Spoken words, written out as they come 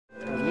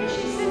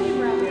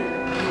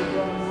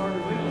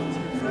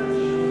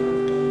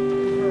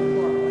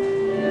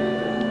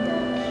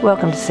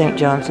Welcome to St.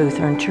 John's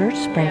Lutheran Church,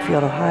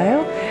 Springfield,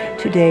 Ohio.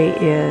 Today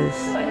is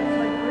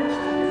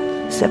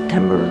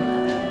September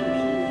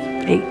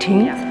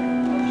 18th.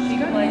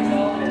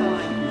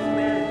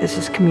 This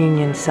is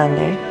Communion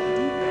Sunday.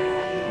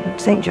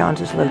 St.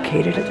 John's is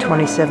located at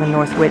 27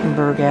 North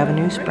Wittenberg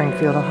Avenue,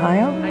 Springfield,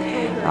 Ohio.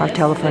 Our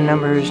telephone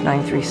number is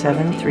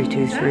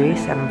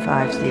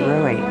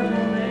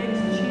 937-323-7508.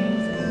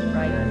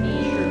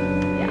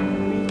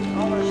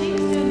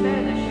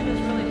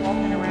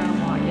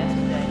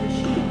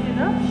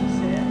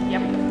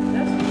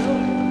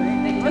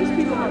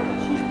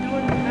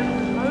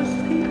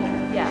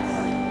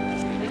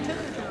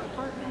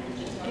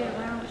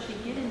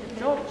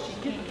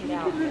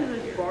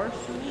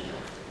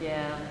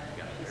 Yeah,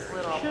 she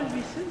slid off. Shouldn't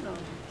be sitting on it.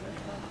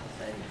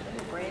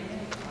 Brand new.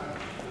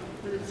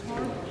 But it's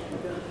hard.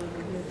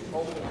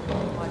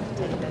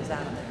 Take those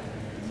out of it.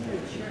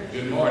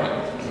 Good morning.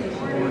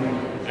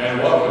 And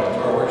welcome to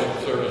our worship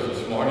service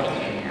this morning.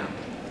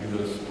 Give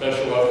a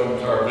special welcome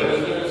to our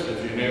visitors.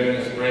 If you're new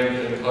in the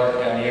Springfield,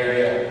 Clark County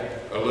area,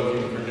 or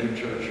looking for new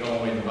church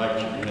home, we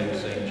invite you to make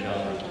St.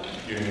 John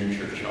your new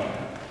church home.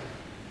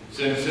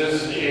 Since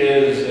this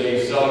is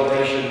a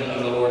celebration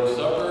of the Lord's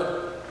Supper,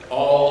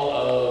 all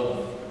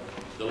of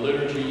the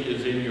liturgy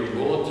is in your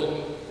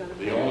bulletin.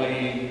 The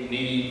only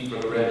need for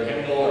the red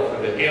hymnal or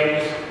for the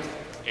hymns,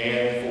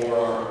 and for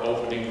our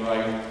opening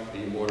rite,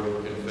 the order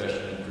of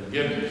confession and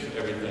forgiveness.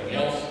 Everything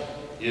else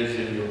is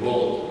in your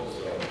bulletin.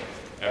 So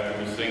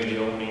after we sing the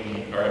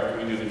opening, or after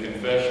we do the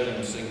confession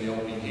and sing the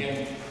opening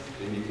hymn,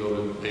 then you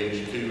go to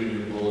page 2 in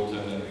your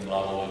bulletin and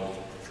follow it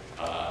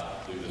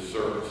through the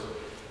service.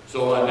 So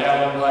I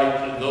now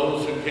invite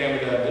those who came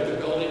without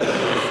difficulty to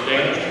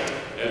stand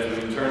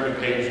as we turn to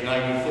page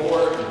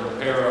 94 and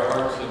prepare our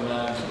hearts and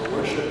minds for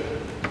worship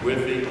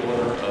with the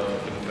order of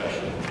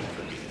confession and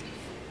forgiveness.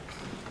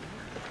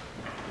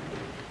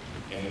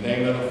 In the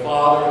name of the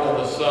Father, and of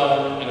the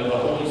Son, and of the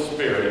Holy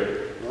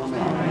Spirit.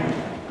 Amen.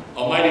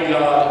 Almighty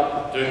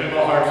God, to whom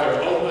our hearts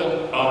are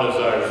open, our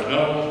desires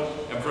known,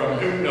 and from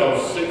whom no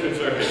secrets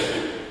are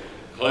hidden,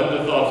 cleanse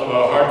the thoughts of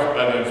our hearts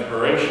by the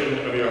inspiration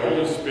of your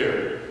Holy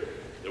Spirit,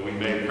 that we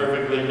may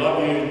perfectly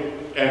love you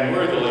and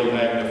worthily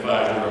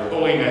magnify your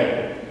holy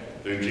name,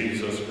 through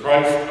Jesus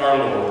Christ our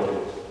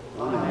Lord.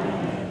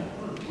 Amen.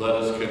 Let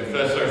us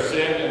confess our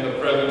sin in the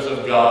presence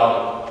of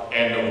God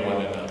and of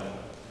one another.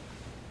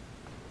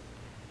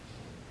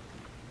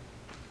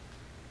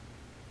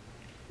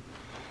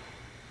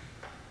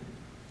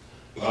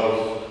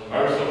 Most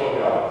merciful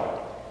God,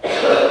 we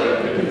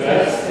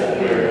confess that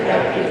we are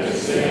captive to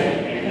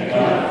sin and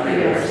cannot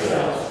free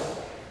ourselves.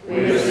 We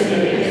have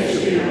sinned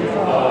against you in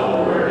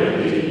thought, word, and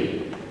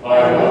deed,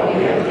 by what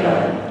we have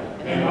done,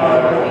 and by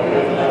what we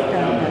have left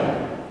undone.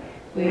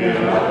 We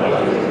have not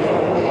loved you with our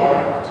whole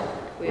heart.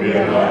 We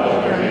have not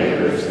loved our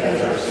neighbors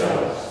as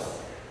ourselves.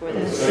 For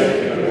the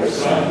sake of your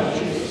Son,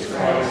 Jesus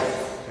Christ,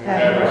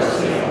 have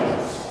mercy on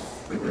us.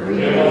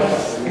 Forgive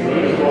us,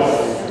 renew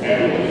us,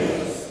 and lead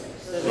us,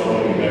 so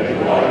we may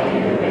delight in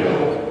your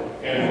will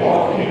and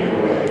walk in your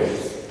ways,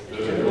 to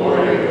the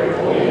glory of your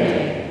holy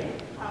name.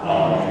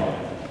 Amen.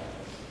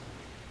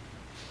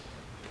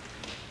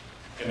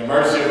 In the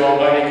mercy of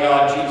Almighty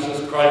God, Jesus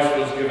Christ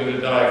was given to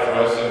die for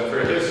us, and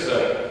for his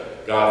sake,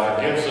 God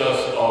forgives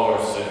us all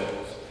our sins.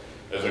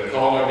 As a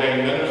called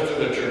ordained minister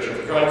of the Church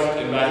of Christ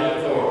in my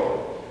authority,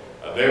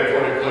 I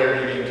therefore declare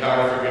you the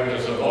entire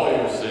forgiveness of all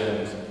your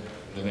sins,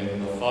 in the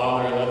name of the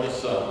Father, and of the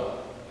Son,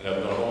 and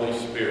of the Holy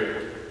Spirit.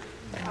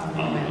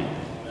 Amen.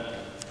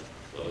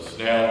 Let us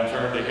now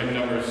turn to hymn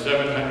number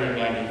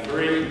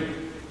 793,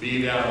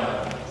 Be Thou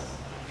My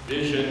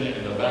Vision,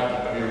 in the back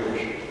of your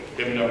worship.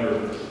 Hymn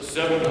number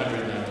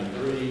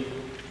 793,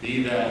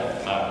 Be Thou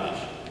My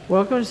Vision.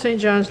 Welcome to St.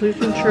 John's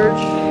Lutheran Church.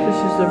 This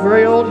is the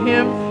very old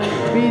hymn,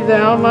 Be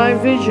Thou My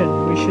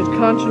Vision. We should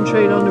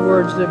concentrate on the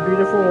words, the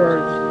beautiful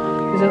words.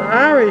 It's an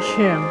Irish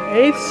hymn,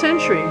 8th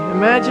century.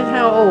 Imagine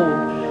how old.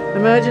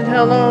 Imagine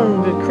how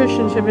long the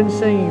Christians have been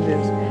singing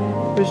this.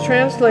 It was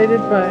translated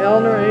by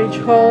Eleanor H.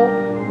 Hull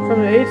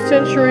from the 8th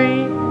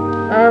century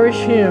Irish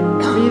hymn,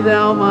 Be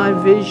Thou My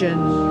Vision,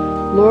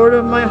 Lord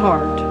of my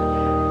heart.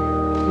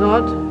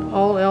 Not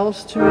all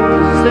else to me,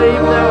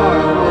 save thou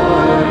art.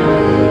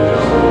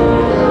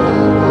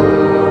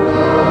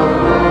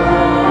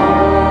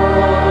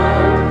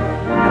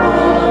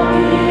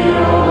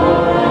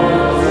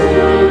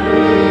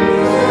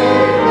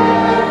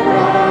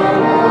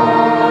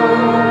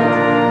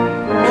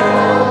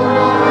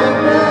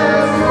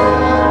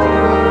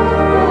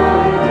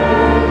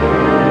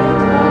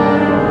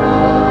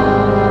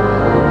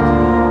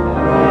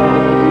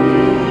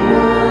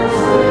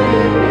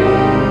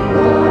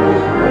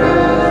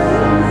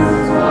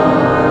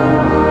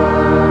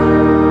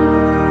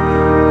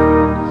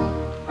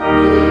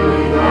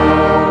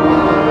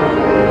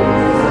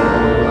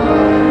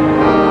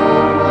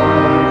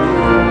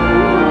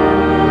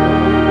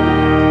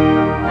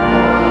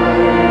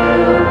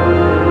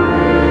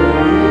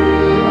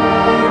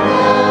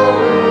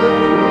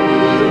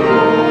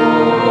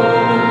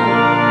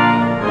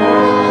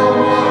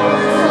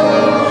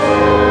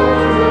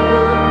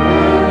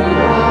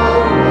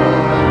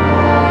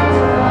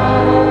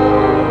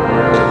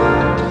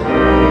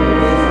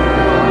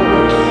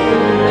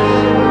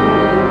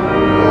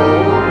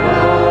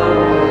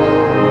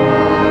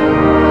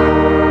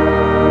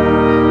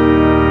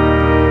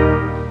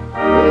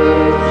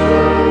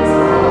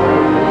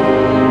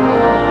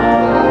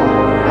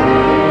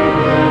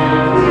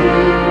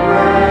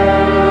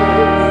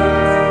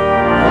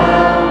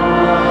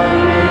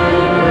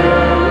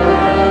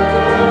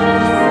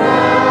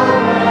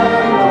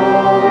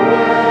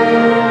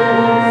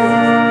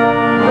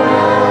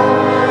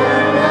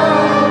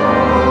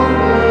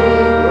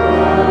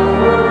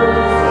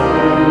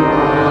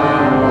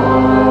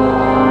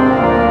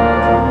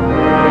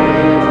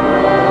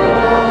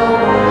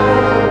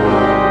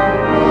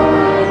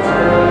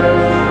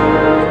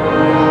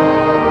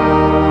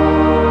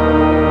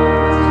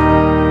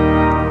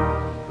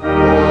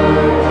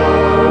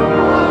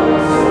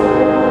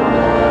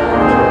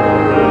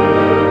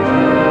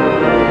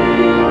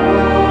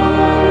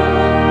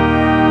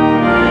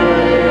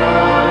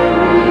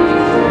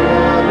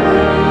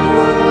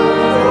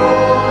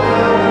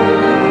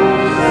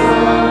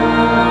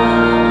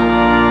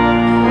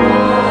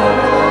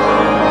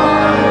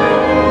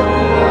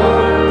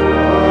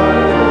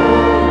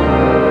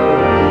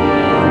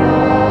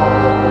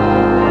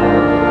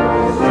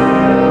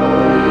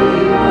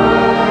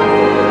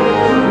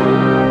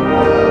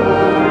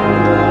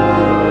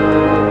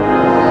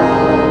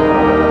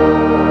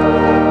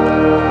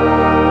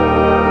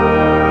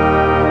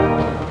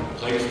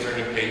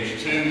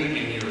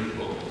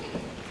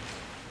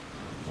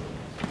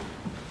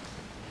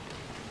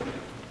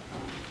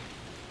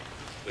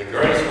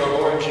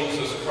 Lord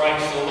Jesus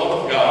Christ, the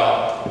love of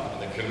God,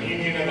 and the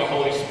communion of the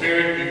Holy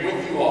Spirit be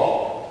with you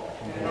all.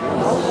 And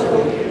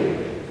also with you.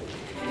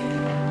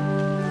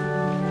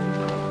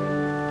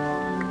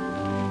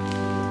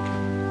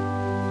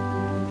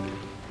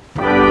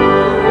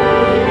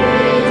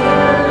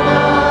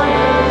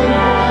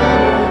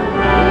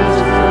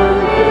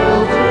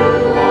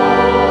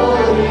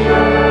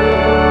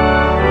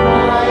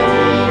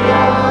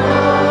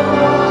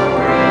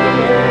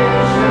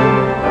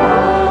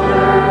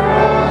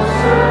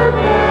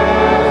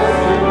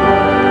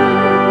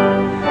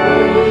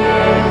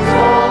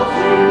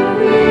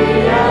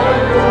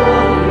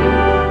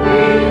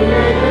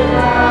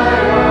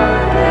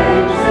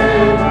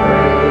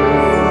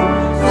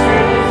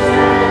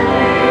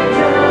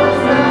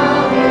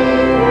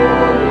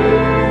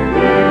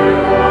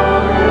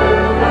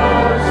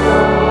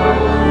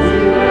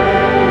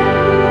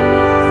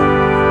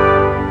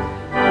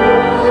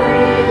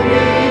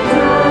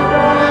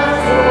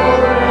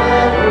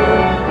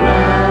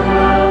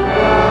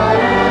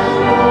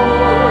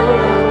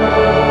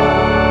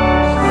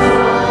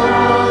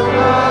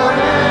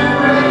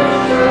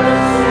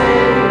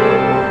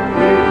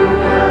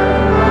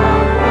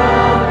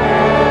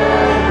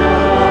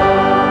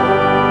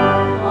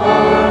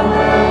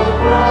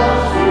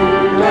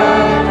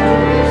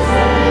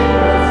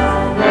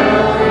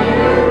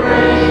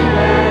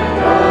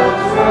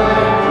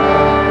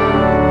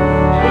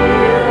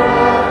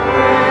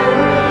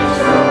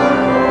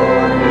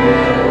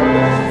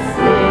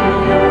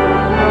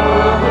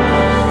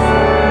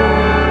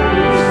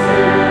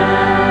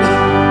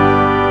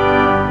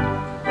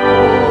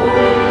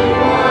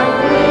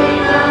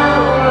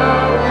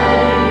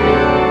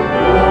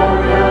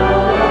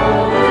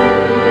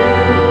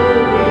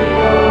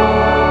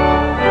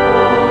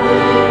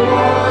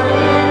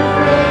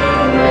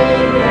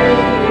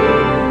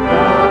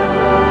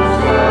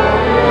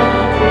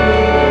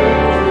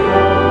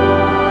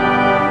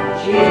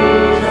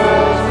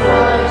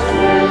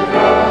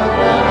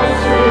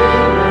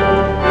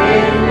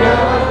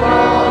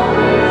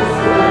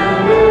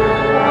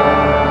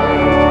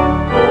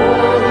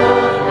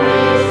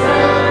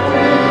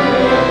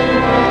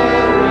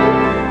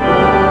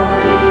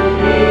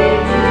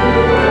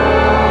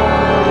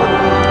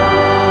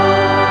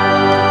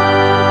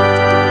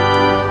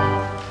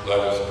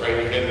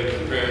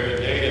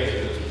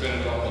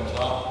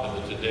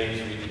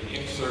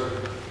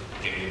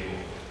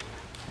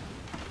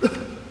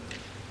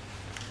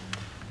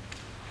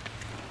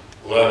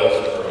 Let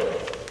us pray.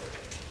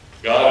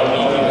 God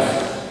among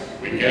us,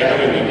 we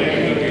gather in the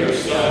name of your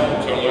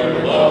Son to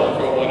learn love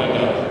for one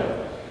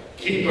another.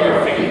 Keep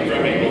our feet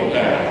from evil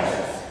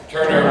paths.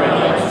 Turn our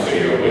minds to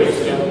your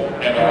wisdom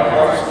and our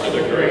hearts to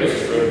the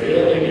grace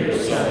revealed in your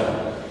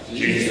Son,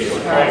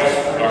 Jesus Christ,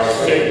 our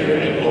Savior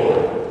and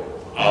Lord.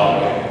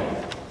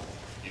 Amen.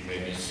 You may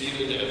be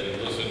seated as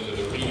we listen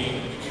to the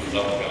reading of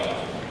God.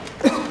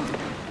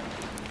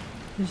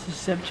 This is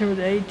September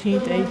the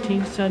 18th,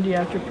 18th Sunday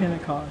after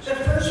Pentecost. The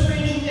first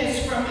reading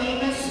is from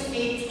Amos,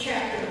 8th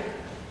chapter.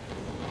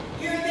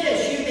 Hear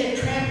this, you that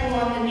trample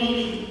on the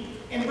needy,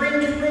 and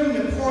bring to ruin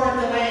the poor of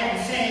the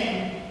land,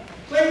 saying,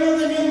 when will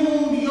the new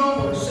moon be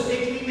over, so that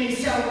we may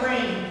sell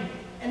grain,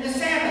 and the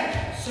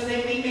Sabbath, so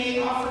that we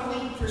may offer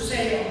wheat for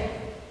sale?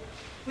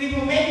 We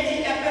will make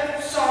the ephah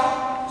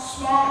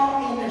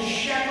small and the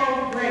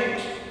shekel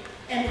great,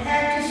 and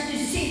practice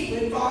deceit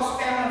with false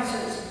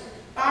balances,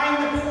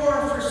 buying the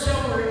poor for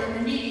silver and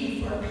the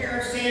needy for a pair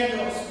of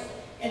sandals,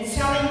 and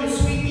selling the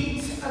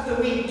sweetmeats of the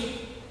wheat.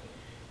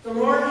 The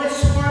Lord has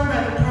sworn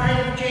by the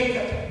pride of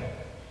Jacob,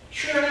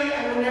 surely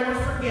I will never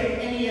forget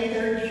any of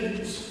their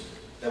deeds.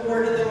 The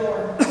word of the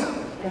Lord.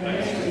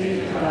 Thanks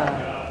be to God.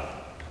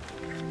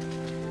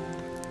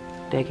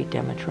 Deggy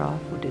Dimitrov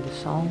will do the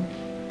song.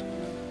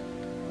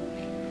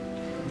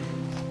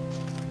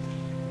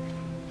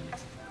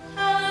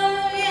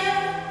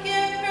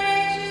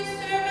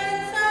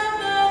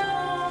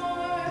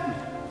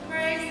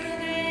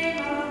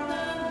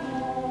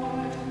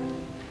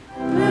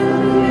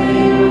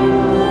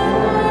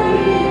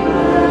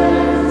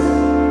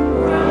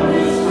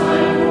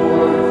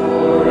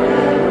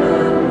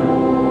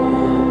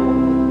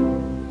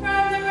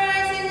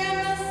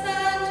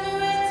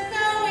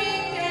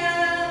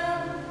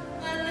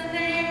 Let the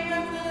name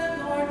of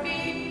the Lord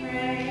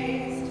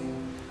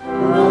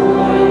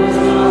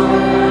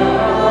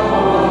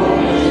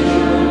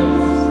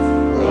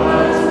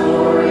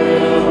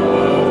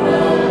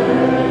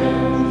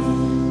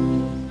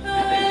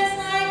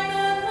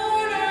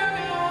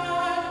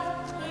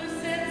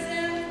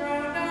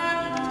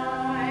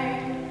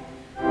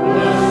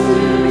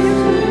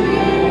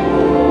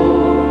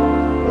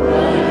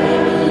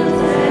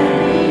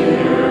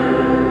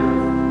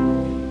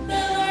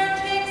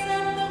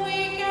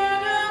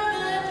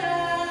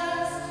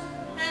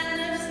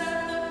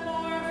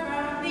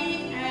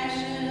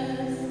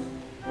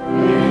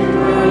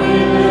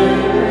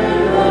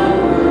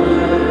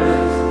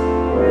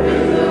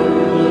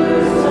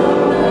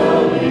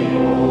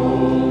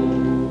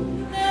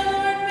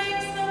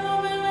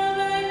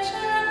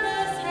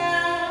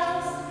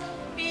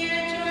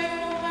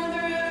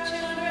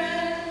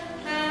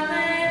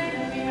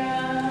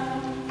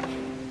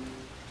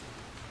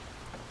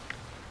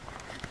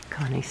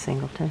Connie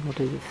Singleton will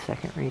do the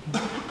second reading.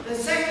 The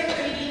second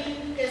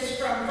reading is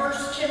from 1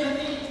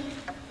 Timothy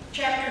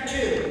chapter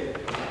 2.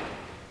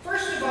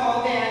 First of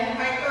all, then,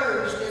 I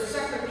urge that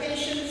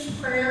supplications,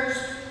 prayers,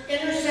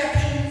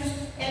 intercessions,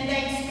 and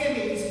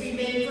thanksgivings be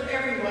made for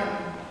everyone,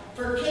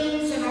 for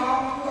kings and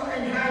all who are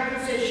in high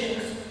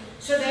positions,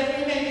 so that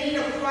we may lead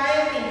a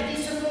quiet and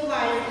peaceable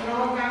life in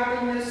all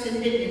godliness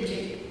and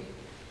dignity.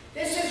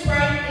 This is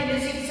right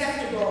and is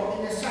acceptable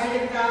in the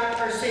sight of God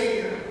our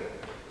Savior,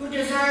 who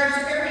desires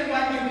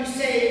everyone to be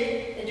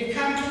saved and to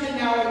come to the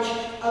knowledge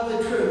of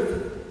the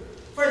truth.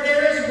 For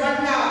there is one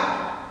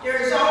God.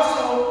 There is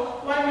also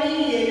one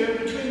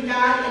mediator between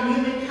God and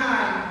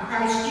humankind,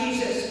 Christ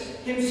Jesus,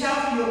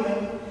 himself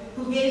human,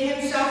 who gave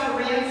himself a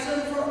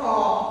ransom for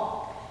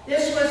all.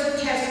 This was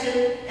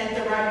attested at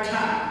the right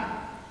time.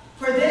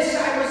 For this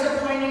I was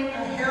appointed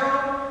a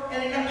herald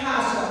and an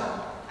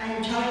apostle. I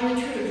am telling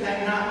the truth, I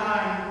am not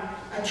lying.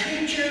 A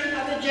teacher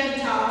of the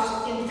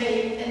Gentiles in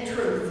faith and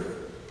truth.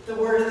 The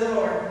word of the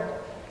Lord.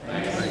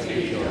 Thanks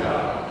be to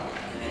God.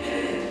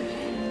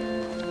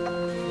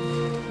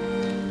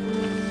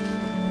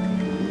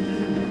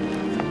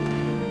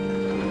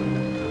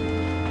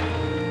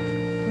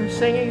 We're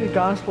singing the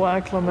gospel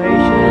acclamation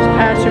as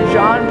Pastor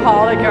John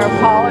Pollock, our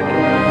Pollock,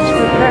 is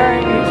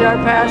preparing, he's our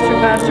pastor,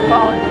 Pastor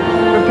Pollock,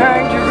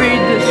 preparing to read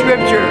the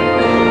scripture,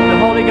 the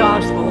Holy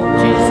Gospel,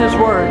 Jesus'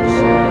 words.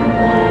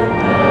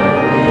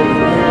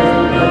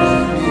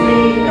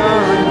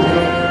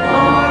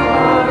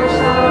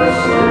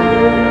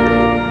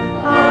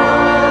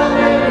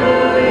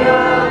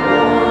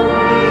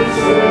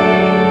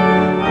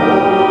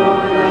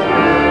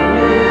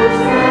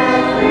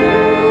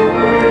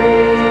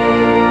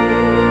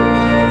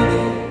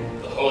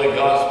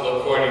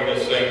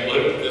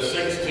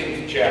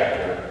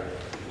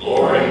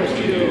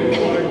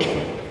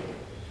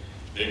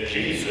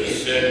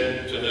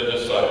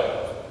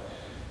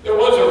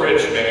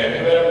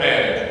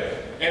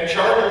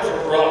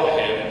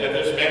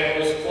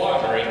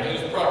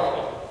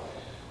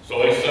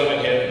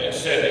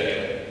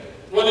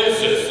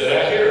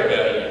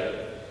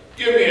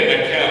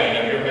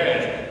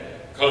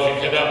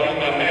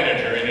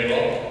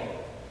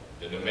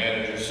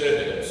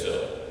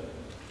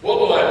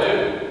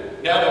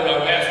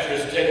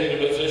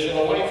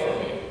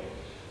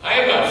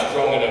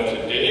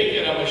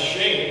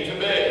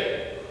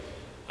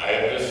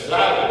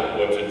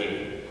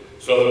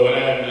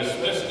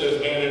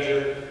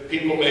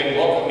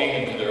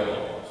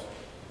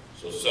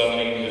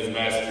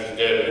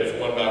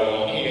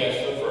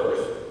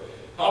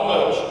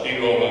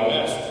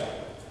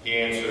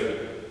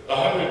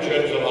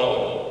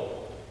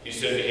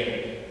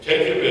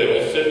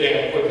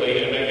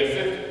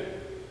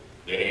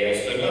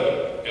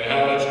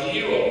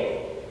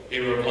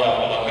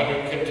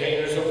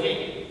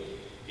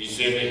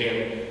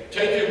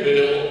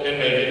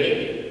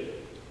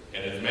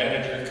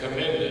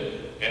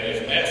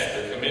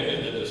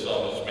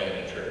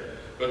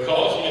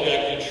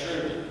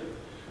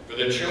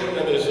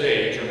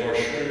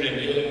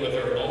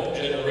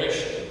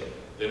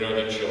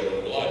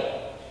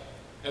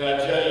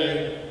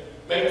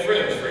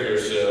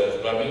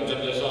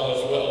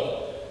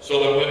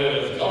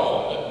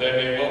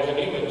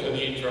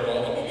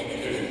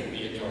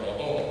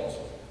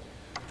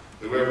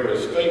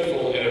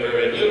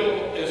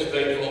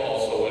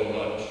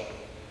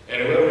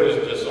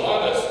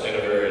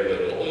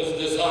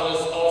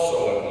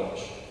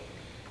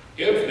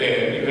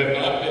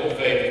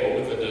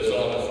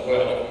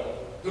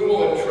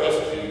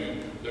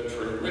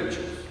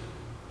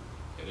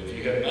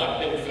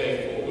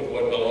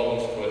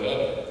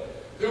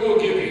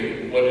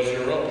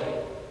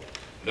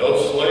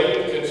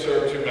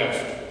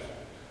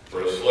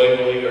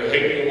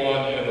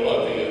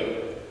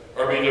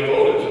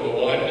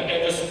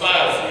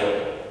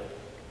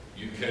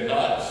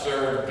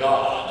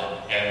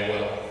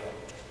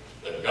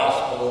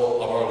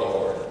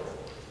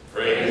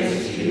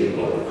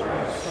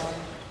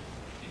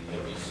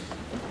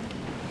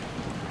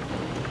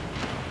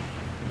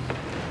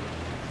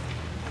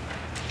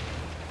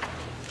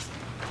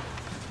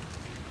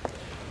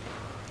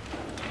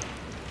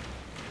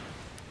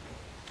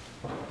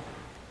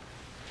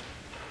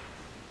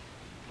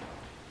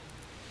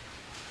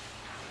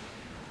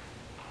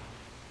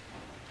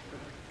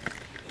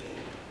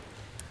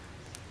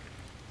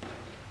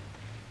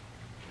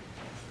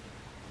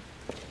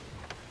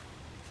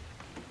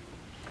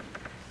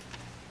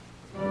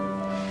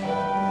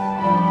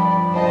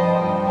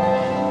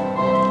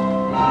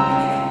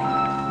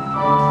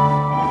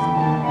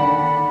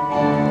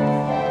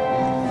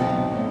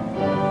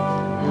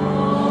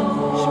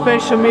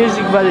 Special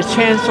music by the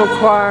Chancel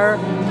Choir,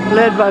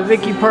 led by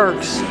Vicki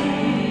Perks.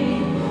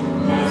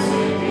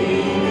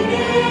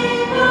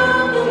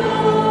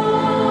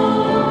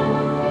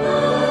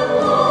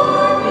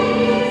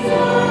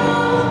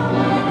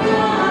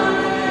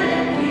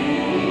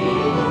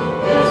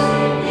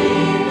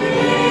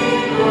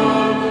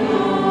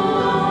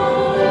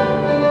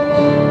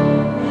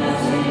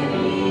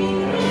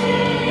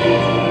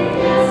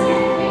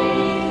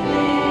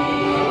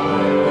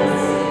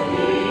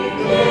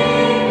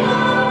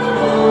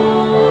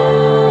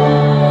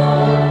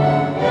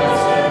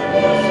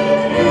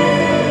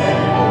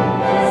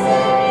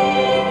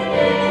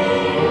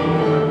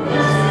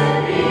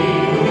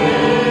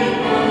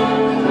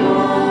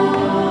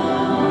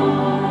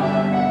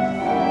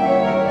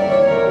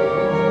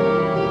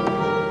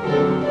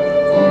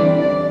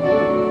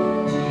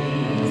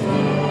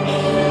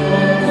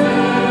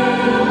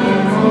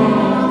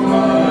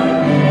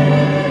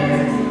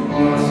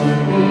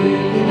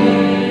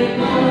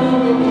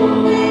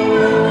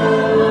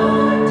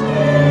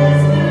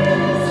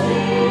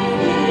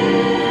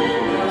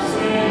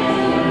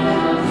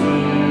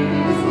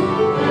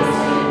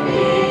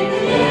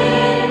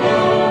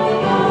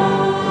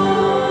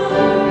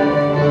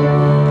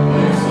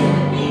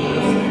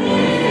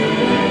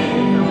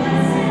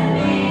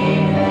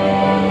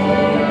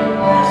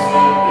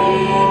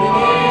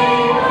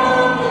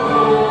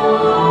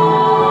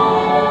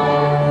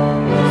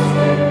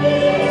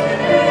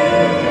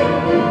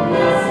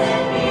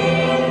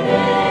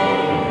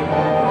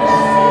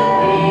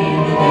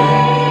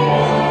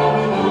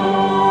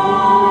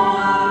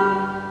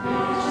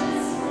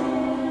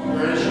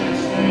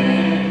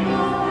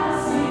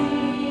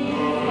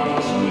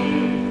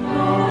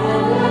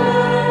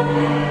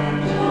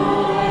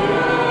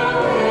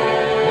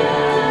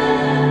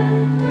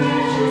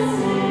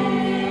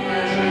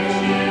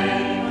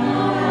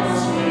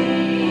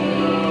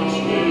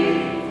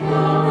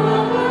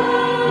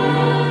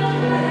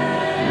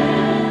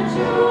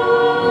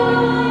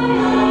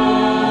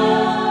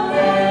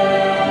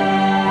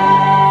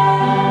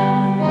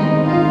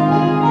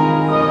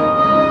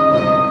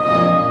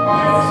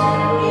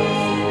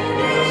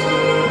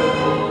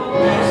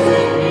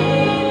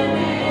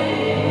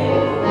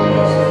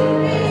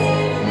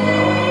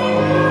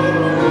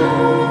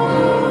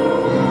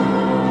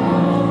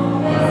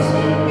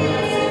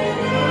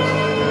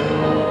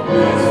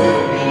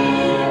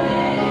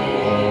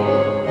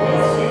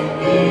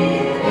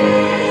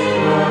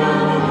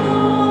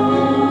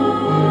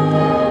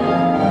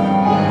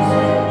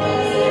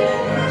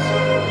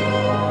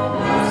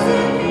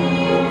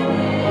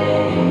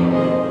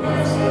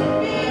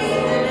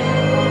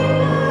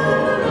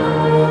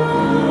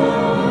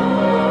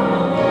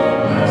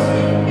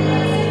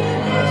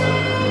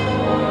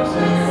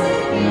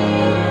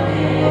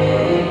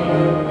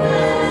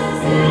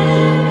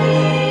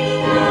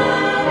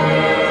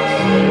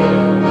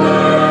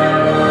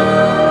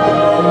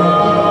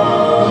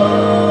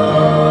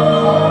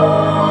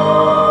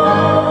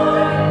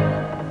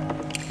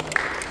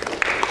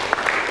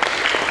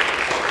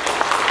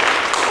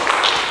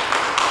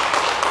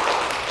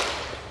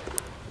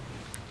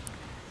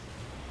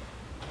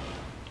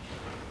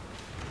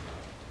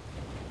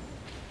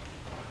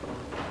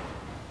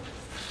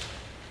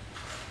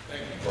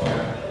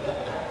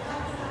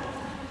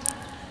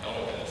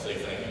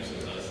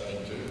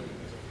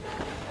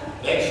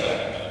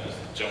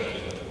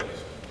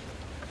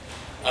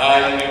 You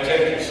can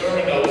take your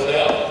sermon notes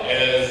out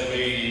as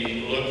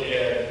we look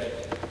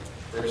at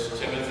 1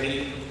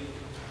 Timothy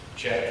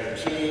chapter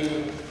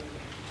 2,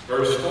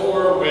 verse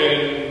 4,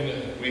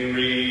 when we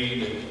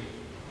read,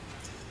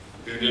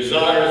 "Who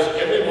desires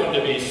everyone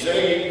to be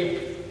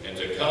saved and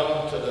to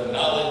come to the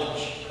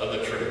knowledge of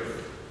the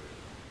truth."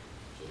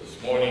 So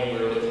this morning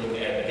we're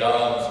looking at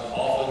God's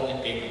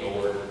often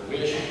ignored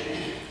wish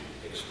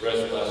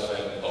expressed by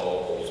St.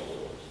 Paul.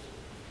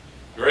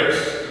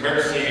 Grace,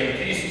 mercy, and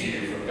peace to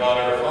you from God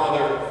our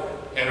Father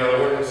and our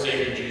Lord and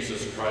Savior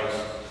Jesus Christ.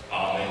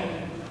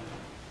 Amen.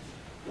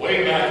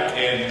 Way back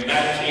in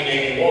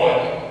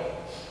 1981,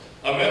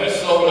 a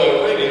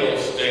Minnesota radio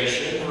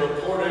station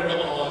reported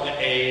on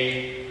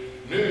a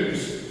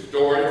news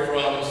story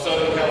from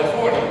Southern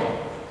California.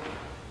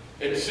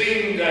 It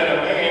seemed that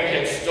a man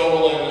had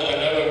stolen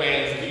another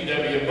man's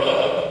VW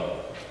Bug,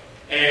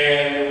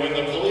 and when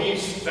the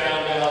police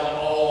found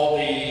out all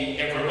the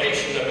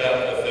information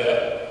about the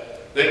theft,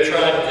 they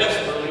tried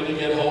desperately to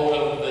get hold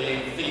of the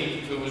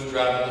thief who was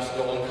driving the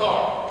stolen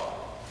car.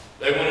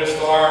 They went as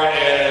far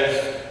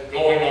as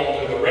going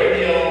onto the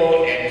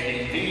radio and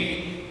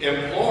TV,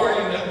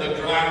 imploring the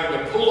driver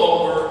to pull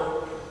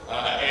over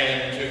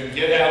and to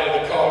get out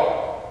of the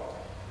car.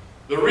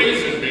 The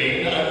reason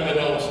being,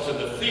 unbeknownst to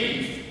the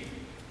thief,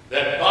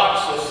 that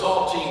box of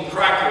saltine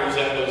crackers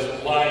that was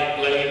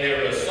laying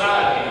there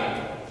beside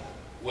him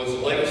was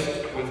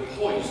laced with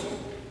poison.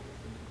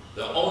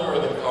 The owner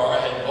of the car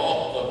had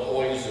bought the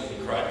poison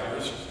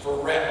crackers for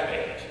rat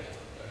bait.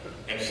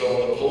 And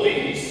so the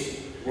police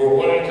were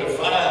wanting to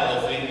find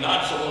the thief,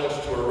 not so much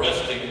to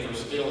arrest him for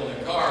stealing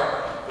the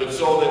car, but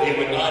so that he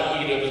would not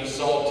eat of the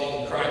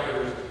saltine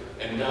crackers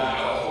and die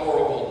a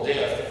horrible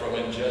death from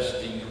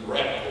ingesting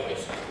rat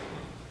poison.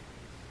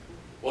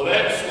 Well,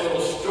 that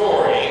little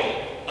story,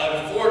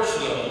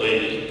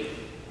 unfortunately,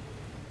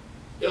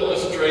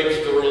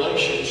 illustrates the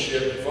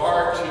relationship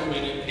far too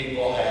many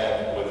people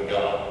have with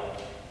God.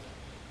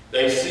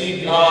 They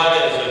see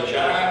God as a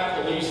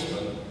giant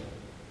policeman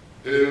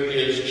who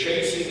is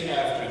chasing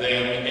after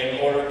them in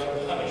order to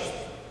punish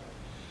them.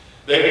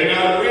 They do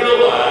not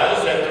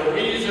realize that the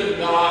reason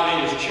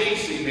God is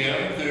chasing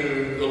them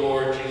through the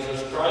Lord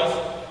Jesus Christ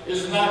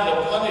is not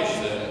to punish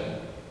them,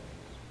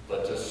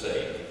 but to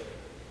save them.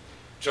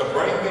 To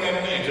bring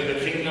them into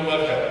the kingdom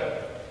of heaven.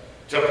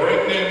 To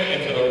bring them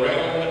into the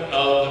realm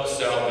of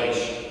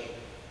salvation.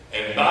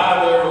 And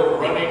by their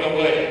running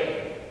away,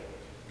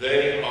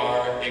 they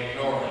are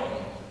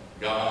ignoring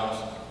God's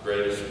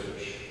greatest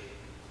wish.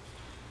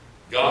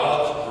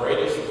 God's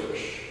greatest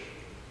wish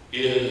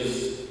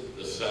is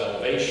the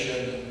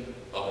salvation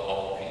of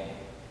all people.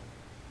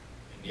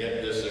 And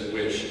yet this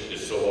wish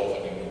is so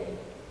often ignored.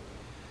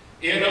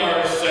 In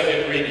our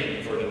second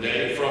reading for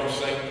today from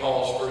St.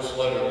 Paul's first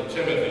letter to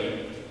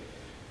Timothy,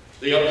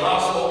 the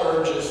apostle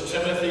urges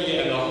Timothy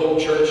and the whole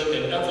church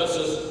in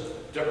Ephesus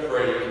to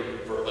pray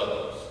for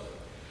others.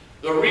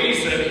 The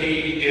reason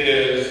he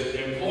is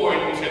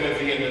imploring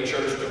Timothy and the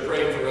church to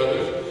pray for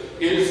others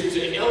is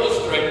to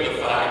illustrate the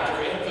fact,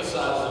 or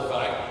emphasize the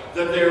fact,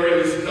 that there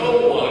is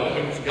no one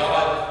whose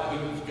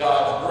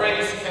God's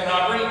grace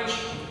cannot reach.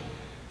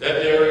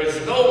 That there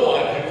is no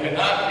one who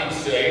cannot be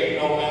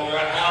saved, no matter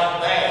how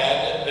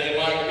bad they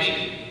might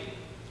be.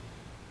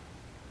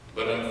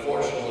 But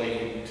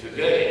unfortunately,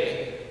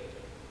 today,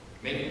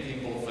 many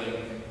people think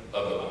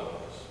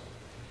otherwise.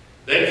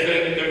 They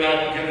think they're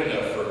not good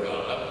enough for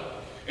God,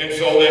 and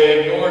so they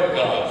ignore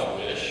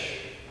God's wish,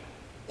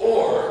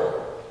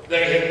 or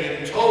they have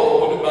been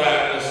told by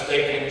a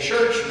mistaken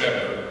church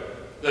member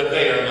that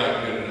they are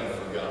not good enough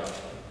for God.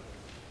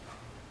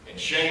 And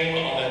shame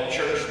on that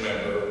church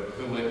member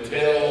who would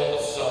tell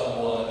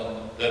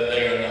someone that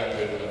they are not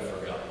good enough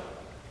for God.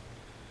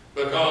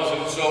 Because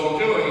in so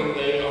doing,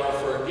 they are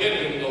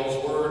forgetting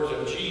those words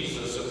of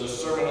Jesus in the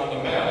Sermon on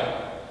the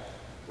Mount,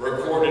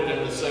 recorded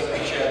in the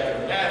 2nd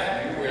chapter of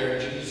Matthew, where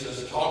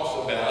Jesus talks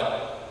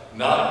about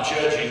not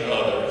judging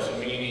others,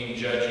 meaning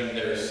judging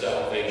their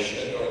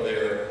salvation or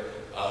their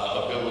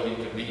ability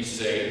to be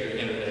saved or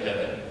enter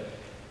heaven.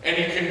 And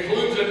he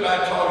concludes it by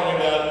talking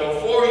about,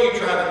 before you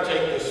try to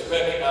take the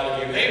speck out of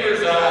your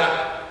neighbor's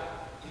eye,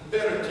 you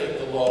better take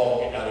the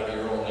log out of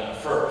your own eye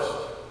first.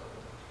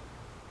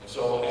 And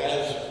so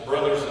as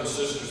brothers and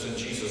sisters in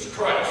Jesus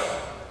Christ,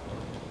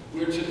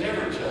 we're to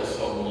never tell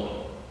someone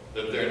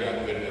that they're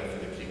not good enough for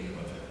the kingdom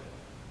of heaven.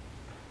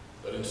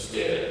 But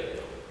instead,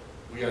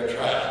 we are to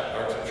try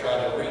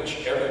to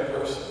reach every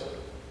person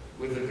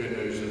with the good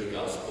news of the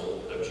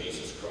gospel of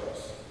Jesus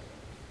Christ.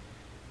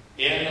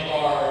 In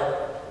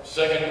our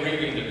second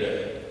reading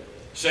today,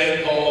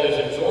 St. Paul is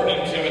exhorting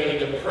Timothy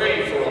to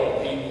pray for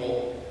all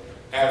people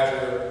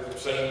after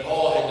St.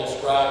 Paul had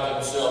described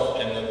himself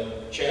in the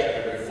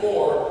chapter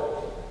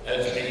before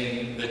as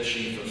being the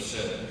chief of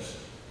sinners.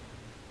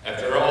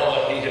 After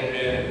all, he had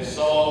been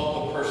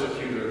Saul, the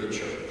persecutor of the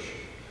church.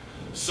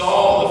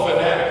 Saul, the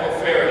fanatical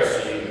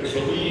Pharisee, who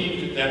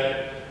believed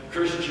that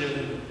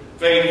Christian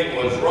faith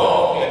was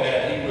wrong and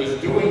that he was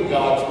doing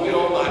God's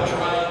will by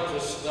trying to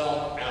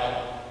stomp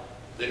out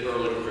the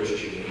early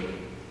Christian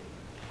movement.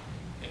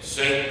 And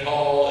St.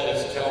 Paul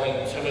is telling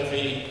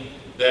Timothy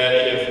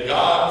that if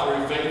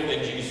God, through faith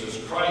in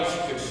Jesus Christ,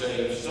 could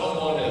save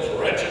someone as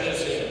wretched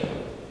as him,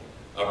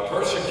 a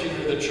persecutor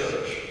of the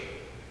church,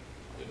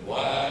 then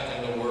why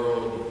in the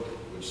world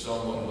would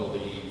someone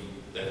believe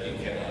that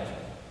he cannot,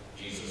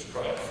 Jesus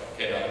Christ,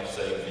 cannot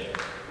save him?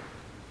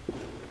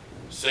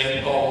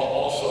 St. Paul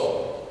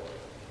also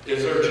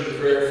is urging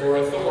prayer for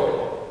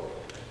authority,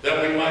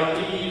 that we might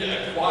lead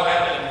a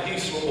quiet and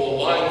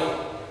peaceable life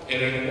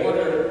in an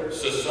ordered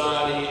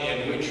society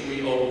in which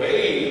we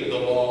obey the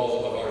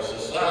laws of our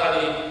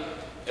society,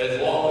 as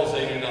long as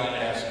they do not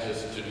ask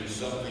us to do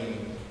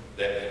something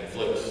that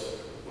conflicts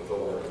with the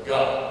Word of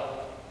God.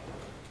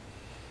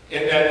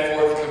 In that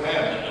fourth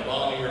commandment of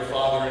honor your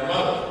father and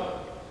mother,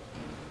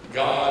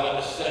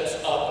 God sets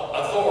up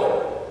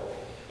authority.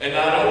 And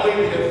not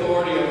only the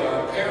authority of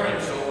our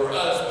parents over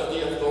us, but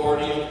the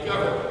authority of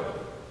government.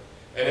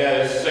 And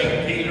as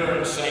St. Peter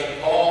and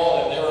St.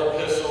 Paul in their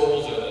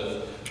epistles, and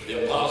as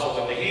the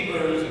Apostle in the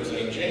Hebrews, and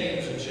St.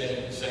 James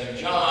and St.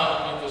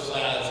 John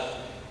emphasize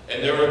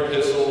in their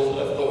epistles,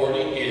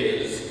 authority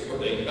is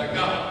ordained by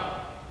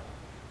God.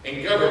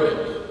 And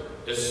government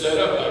is set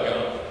up by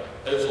God,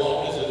 as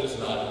long as it is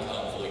not in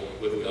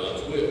conflict with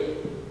God's will.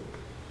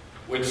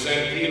 When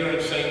St. Peter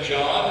and St.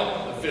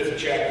 John, in the 5th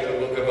chapter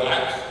of the book of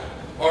Acts,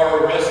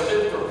 are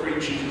arrested for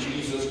preaching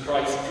Jesus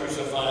Christ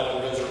crucified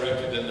and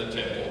resurrected in the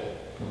temple,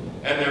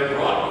 and they're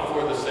brought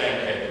before the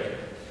Sanhedrin,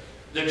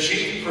 the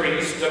chief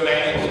priest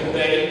demands that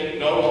they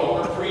no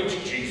longer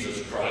preach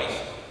Jesus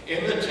Christ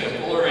in the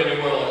temple or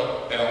anywhere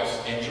else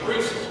in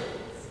Jerusalem.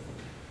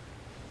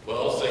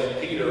 Well, St.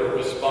 Peter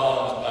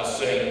responds by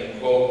saying,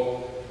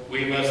 quote,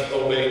 "We must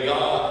obey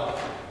God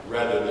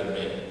rather than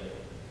men."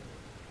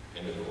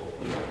 End of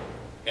quote.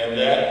 And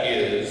that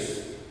is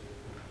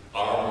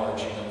our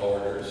marching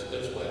orders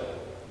as well.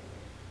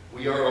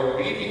 We are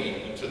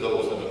obedient to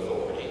those in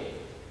authority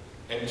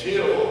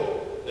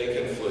until they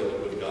conflict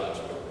with God's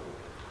word,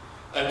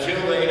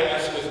 until they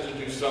ask us to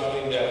do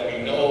something that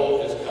we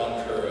know is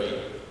contrary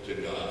to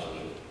God's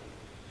will.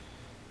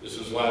 This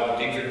is why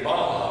Dietrich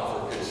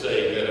Bonhoeffer could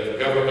say that if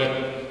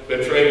government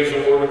betrays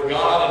the word of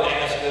God and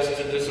asks us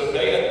to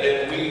disobey it,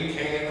 then we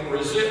can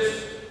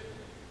resist.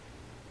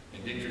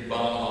 And Dietrich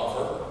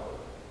Bonhoeffer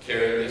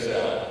carried this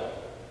out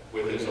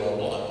with his own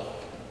life.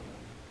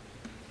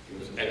 He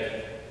was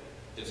at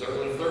his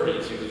early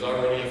 30s. He was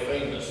already a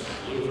famous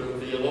Lutheran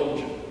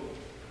theologian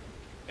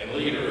and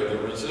leader of the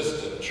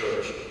resistant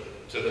church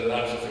to the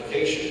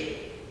Nazification,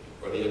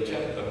 or the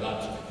attempt of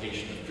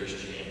Nazification of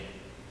Christianity.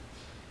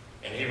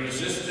 And he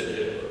resisted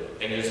Hitler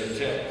in his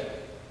attempt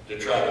to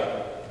try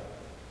to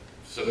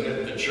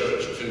submit the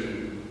church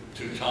to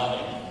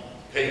Teutonic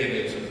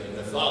paganism and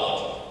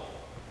mythology.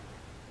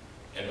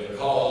 And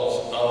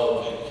because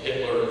of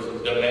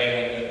Hitler's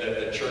demand that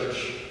the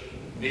church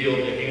kneel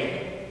to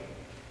him,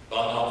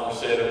 Bonhoeffer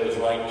said it was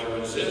right to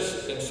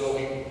resist, and so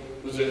he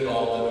was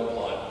involved in a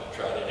plot to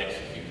try to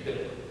execute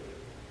Hitler.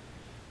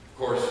 Of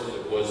course,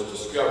 it was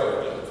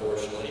discovered,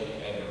 unfortunately,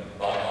 and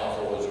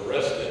Bonhoeffer was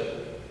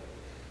arrested.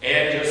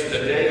 And just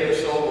a day or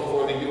so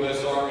before the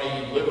U.S.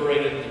 Army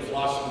liberated the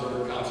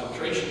Flossenburg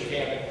concentration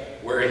camp,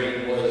 where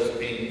he was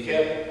being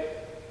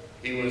kept,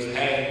 he was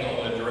hanged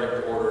on a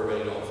direct order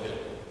of Adolf Hitler.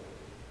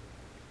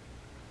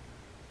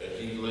 But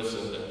he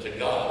listened to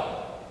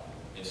God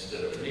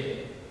instead of men.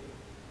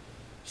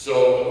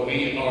 So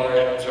we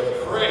are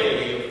to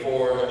pray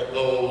for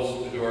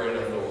those who are in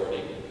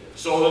authority,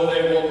 so that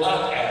they will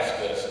not ask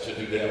us to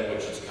do that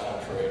which is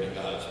contrary to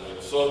God's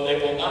will, so that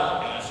they will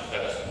not ask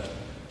us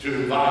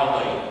to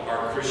violate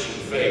our Christian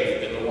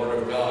faith in the Word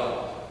of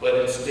God, but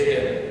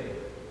instead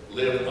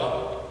live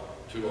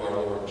up to our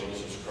Lord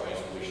Jesus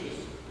Christ's wishes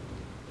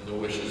and the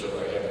wishes of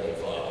our Heavenly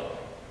Father,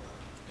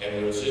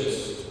 and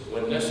resist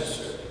when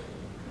necessary.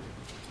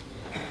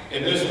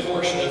 In this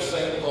portion of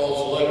St.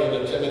 Paul's letter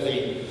to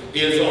Timothy,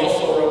 he is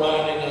also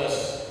reminding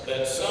us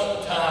that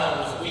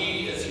sometimes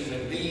we as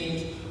human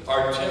beings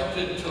are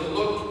tempted to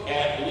look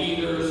at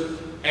leaders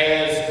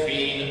as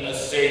being a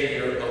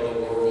savior of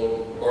the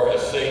world, or a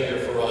savior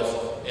for us,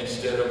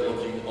 instead of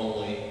looking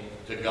only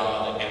to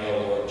God and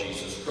the Lord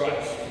Jesus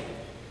Christ.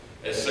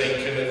 As St.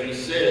 Timothy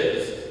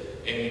says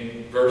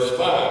in verse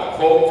 5,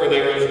 quote, "For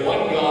there is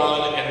one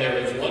God and there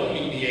is one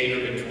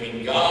mediator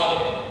between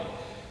God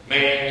and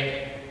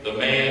man, the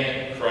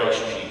man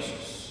Christ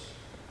Jesus."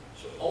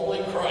 So only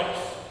Christ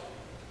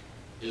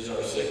is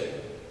our Savior.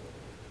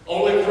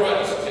 Only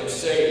Christ can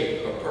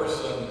save a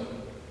person,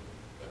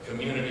 a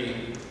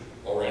community,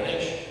 or a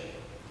nation.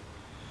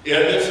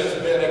 Yet this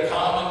has been a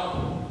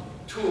common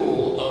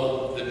tool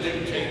of the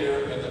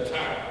dictator and the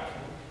tyrant,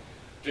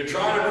 to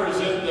try to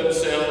present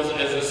themselves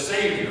as a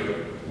savior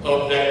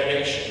of that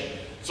nation,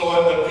 so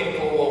that the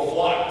people will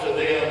flock to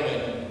them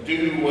and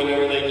do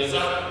whatever they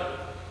desire.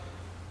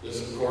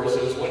 This, of course,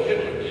 is what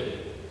Hitler did.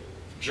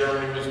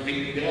 Germany was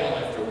beaten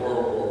down after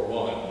World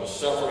War I, was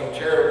suffering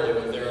terribly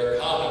with their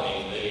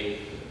economy. They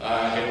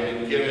had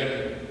been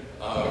given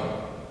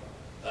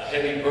a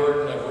heavy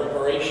burden of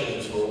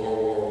reparations for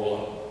World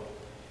War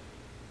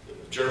I.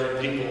 The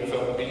German people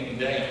felt beaten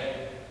down.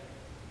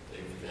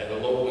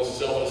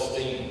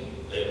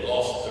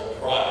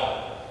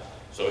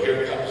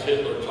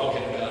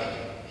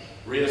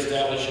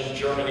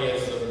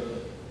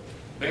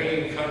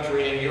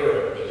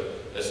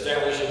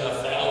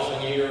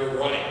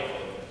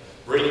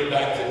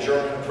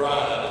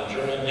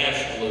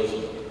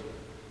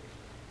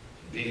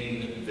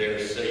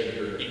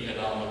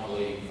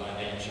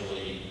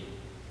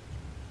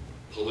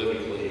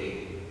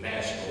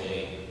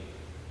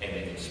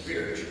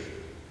 spiritually.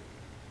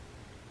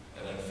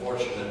 And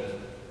unfortunately,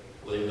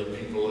 the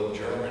people of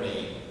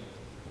Germany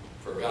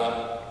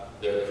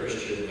forgot their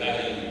Christian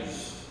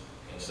values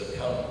and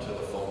succumbed to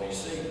the phony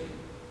Savior.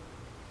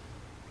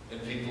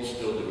 And people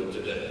still do it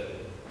today.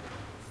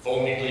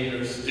 Phony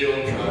leaders still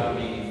try to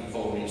be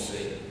phony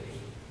saviors.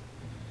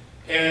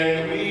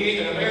 And we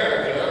in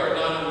America are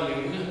not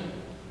immune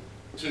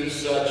to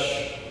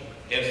such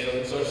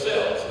incidents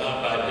ourselves,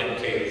 not by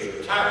dictators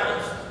or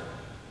tyrants,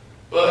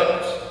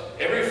 but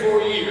every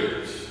 4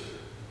 years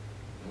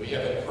we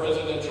have a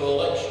presidential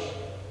election.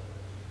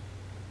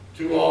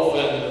 Too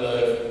often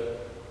the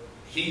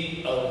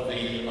heat of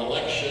the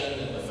election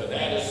and the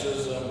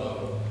fanaticism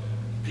of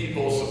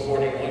people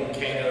supporting one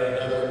candidate or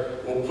another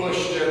will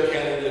push their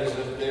candidates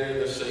as they're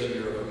the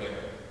savior of America.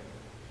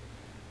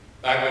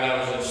 Back when I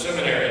was in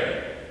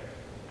seminary,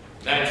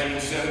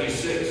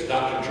 1976,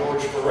 Dr.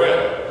 George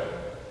Farrell,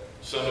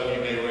 some of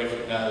you may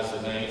recognize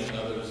the name, and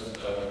others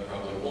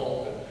probably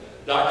won't,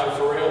 but Dr.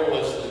 Farrell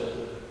was the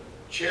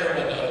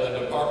chairman of the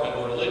Department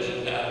of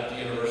Religion at the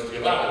University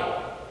of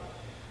Iowa.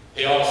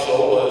 He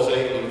also was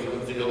a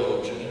Lutheran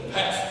theologian and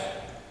pastor.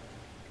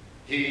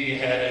 He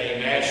had a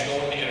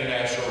national and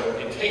international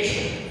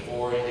reputation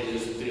for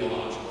his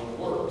theological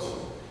works.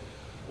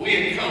 We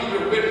had come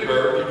to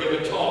Wittenberg to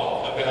give a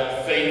talk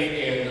about faith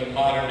in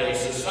modern-day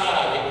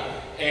society,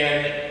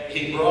 and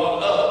he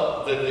brought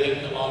up the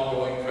then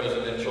ongoing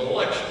presidential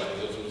election.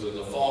 This was in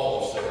the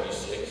fall of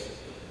 '76.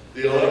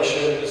 The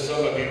election, as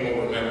some of you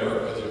will remember,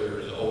 because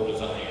you're as old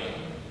as I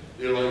am,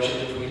 the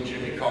election between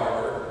Jimmy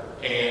Carter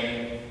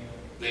and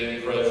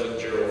then President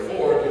Gerald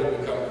Ford, who had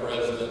become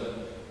president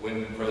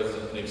when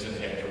President Nixon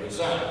had to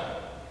resign.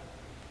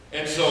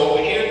 And so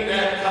in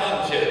that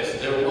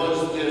contest, there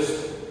was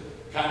this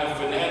kind of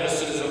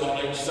fanaticism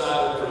on each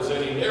side of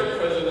presenting their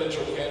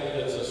presidential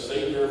candidate as a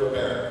savior of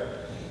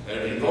America.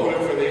 And if you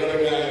voted for the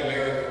other guy,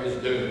 America was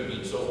doomed,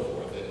 and so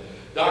forth. And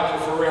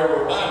Dr.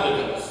 Farrell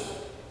reminded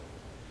us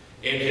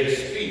in his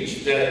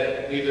speech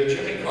that neither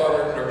Jimmy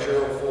Carter nor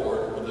Gerald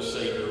Ford were the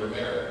savior of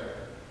America.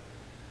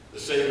 The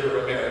savior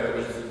of America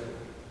was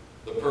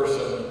the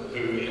person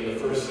who, in the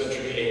 1st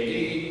century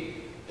A.D.,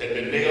 had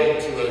been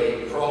nailed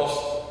to a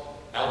cross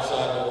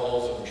outside the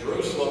walls of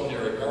Jerusalem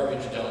near a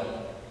garbage dump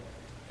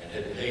and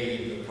had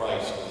paid the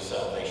price for the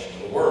salvation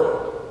of the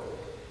world.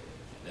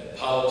 And that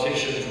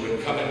politicians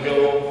would come and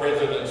go,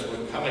 presidents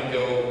would come and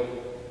go,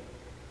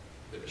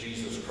 but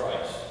Jesus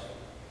Christ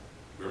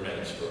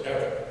remains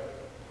forever.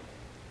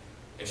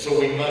 And so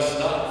we must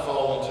not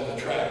fall into the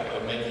trap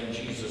of making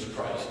Jesus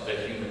Christ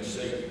a human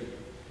savior,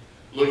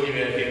 looking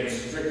at him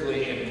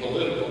strictly in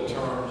political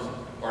terms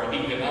or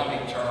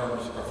economic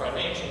terms or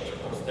financial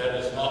terms. That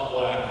is not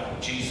why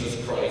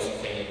Jesus Christ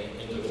came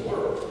into the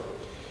world.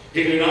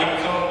 He did not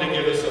come to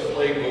give us a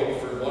playbook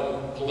for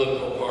one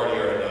political party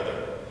or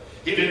another.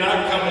 He did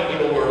not come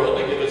into the world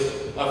to give us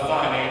a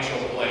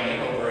financial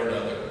plan over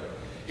another.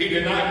 He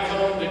did not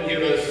come to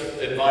give us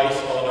advice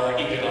on our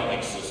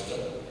economic system.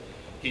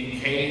 He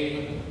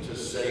came to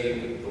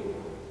save the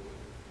world.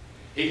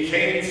 He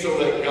came so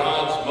that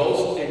God's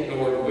most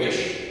ignored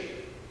wish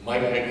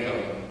might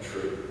become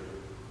true.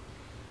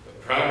 The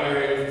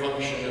primary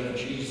function of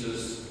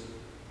Jesus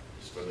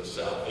is for the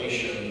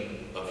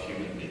salvation of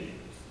human beings.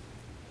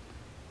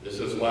 This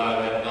is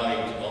why that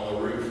night on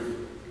the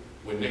roof,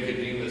 when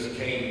Nicodemus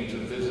came to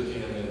visit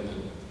him in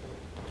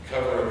the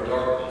cover of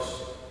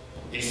darkness,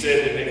 he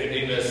said to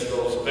Nicodemus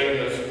those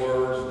famous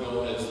words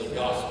known as the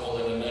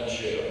gospel in a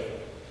nutshell.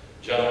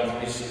 John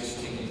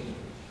 3:16.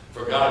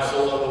 For God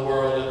so loved the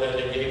world that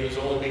he gave his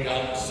only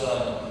begotten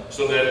Son,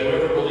 so that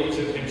whoever believes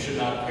in him should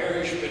not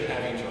perish but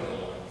have eternal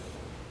life.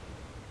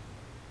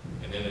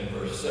 And then in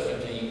verse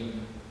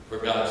 17, for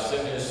God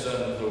sent his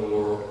Son into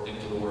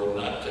the world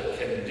not to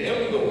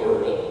condemn the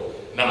world,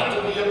 not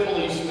to be a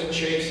policeman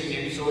chasing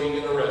you so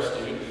he can arrest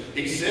you.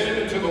 He sent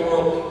him into the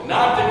world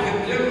not to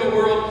condemn the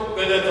world,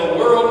 but that the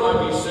world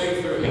might be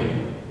saved through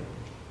him.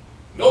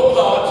 No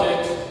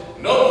politics,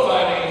 no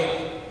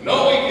finances,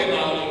 no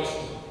economics,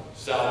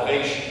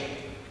 salvation.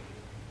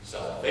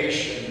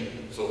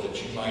 Salvation so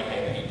that you might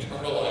have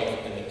eternal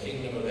life in the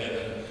kingdom of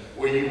heaven,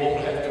 where you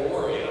won't have to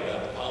worry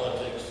about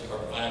politics or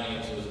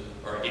finances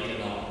or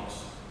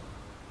economics.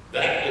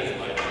 That is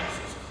why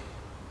Jesus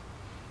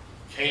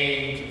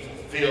came to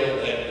fulfill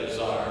that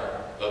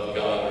desire of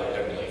God, our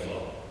Heavenly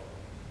Father.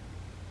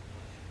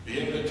 The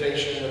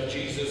invitation of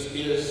Jesus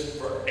is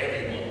for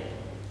everyone,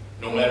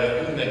 no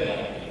matter who they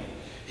might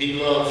be.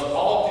 He loves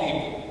all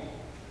people,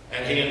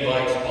 and he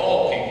invites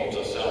all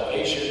people to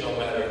salvation, no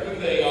matter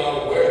who they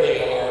are, where they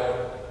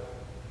are,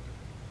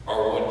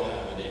 or what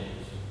time it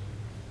is.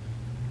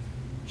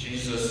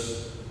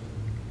 Jesus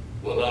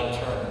will not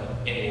turn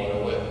anyone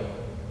away.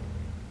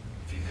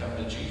 If you come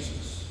to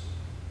Jesus,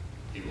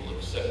 he will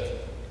accept you.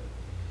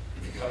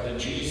 If you come to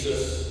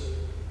Jesus,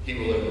 he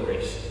will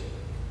embrace you.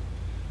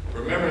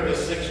 Remember the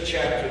 6th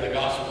chapter of the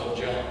Gospel of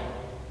John.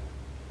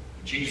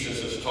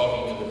 Jesus is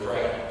talking to the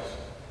crowds.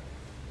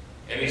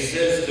 And he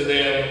says to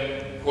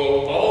them,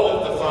 quote, all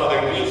that the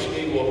Father gives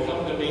me will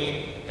come to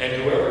me,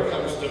 and whoever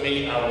comes to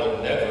me I will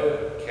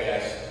never cast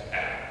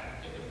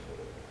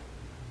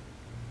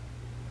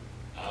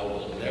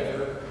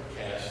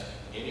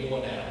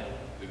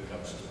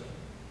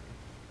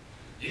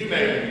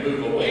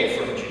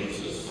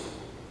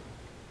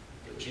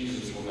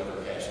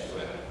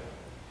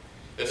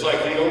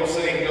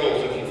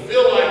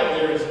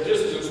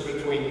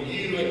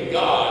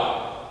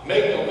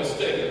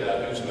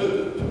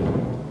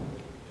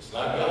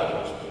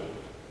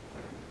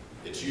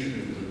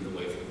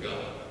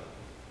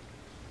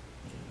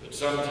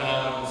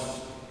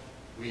times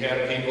we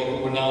have people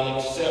who will not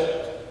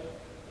accept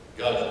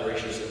God's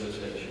gracious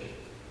invitation.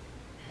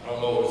 I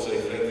don't know if they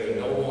think they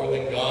know more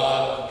than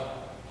God,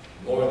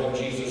 more than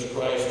Jesus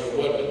Christ or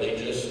what, but they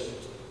just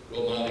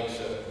will not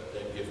accept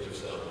that gift of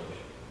salvation.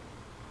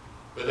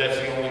 But that's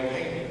the only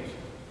payment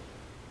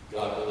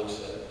God will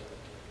accept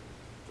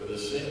for the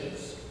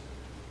sins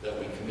that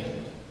we commit.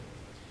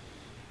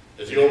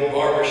 As the old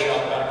barber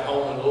shop back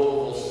home in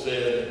Louisville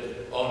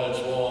said on its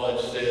wall,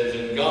 it says,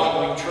 "In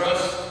God we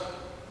trust,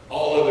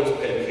 all others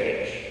pay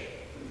cash.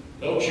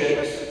 No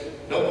checks,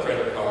 no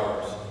credit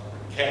cards.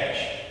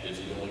 Cash is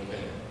the only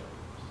payment.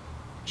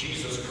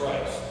 Jesus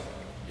Christ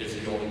is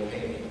the only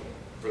payment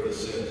for the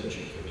sins that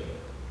you commit.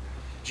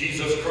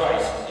 Jesus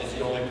Christ is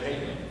the only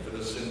payment for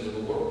the sins of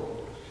the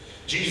world.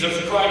 Jesus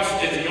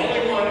Christ is the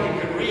only one who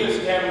can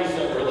reestablish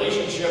that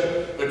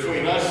relationship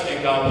between us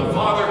and God the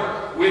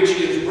Father, which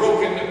is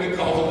broken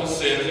because of the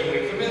sins that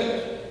we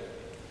commit.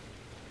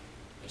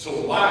 And so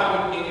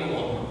why would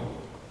anyone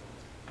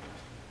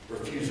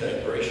refuse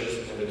that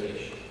gracious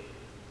invitation?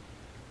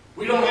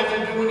 We don't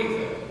have to do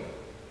anything.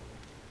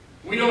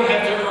 We don't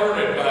have to earn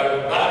it by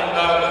abiding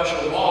by a bunch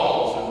of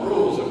laws and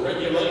rules and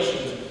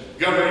regulations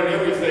governing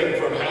everything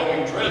from how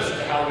we dress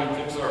to how we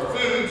fix our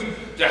foods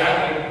to how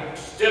many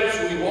steps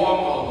we walk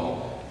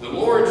on the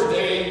Lord's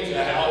Day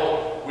to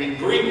how we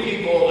greet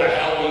people to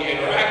how we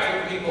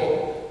interact with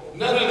people.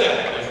 None of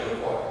that is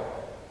required.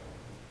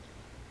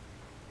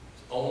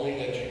 It's only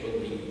that you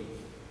believe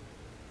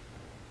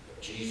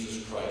that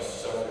Jesus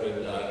Christ suffered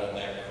and died on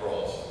that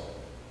cross,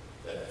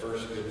 that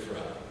first Good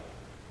Friday,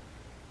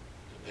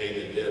 to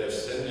pay the debt of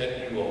sin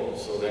that you owe,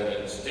 so that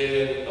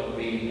instead of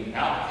being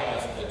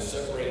outcast and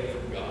separated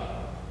from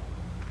God,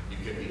 you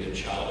can be a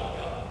child of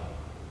God,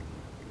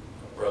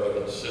 a brother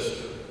and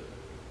sister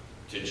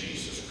to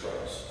Jesus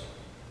Christ.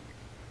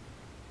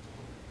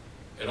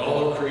 In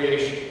all of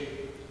creation,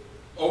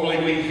 only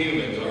we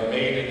humans are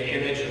made in the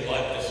image and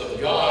likeness of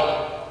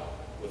God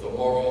with a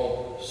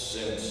moral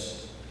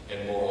sense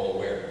and moral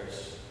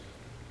awareness.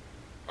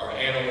 Our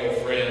animal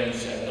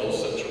friends have no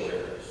such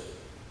awareness,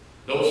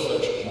 no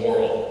such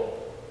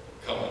moral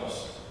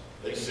compass.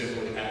 They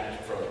simply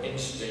act from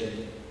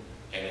instinct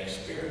and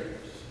experience.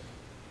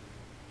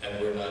 And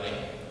we're not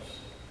animals.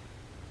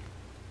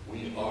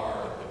 We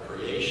are the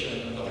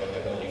creation of a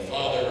Heavenly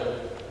Father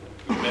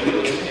who made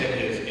us in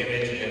His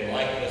image and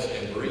likeness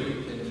and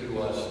breathed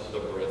into us the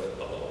breath of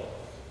life.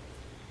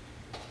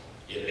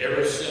 Yet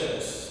ever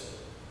since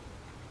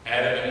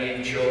Adam and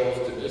Eve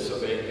chose to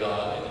disobey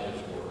God and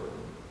His Word,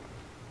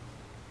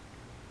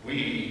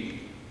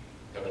 we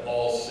have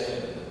all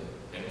sinned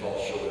and fall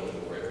short of the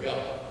glory of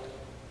God.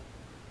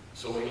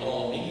 So we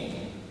all need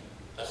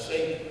a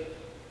Savior.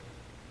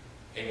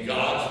 And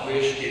God's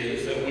wish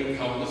is that we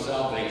come to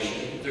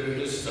salvation through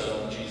His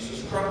Son,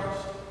 Jesus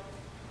Christ.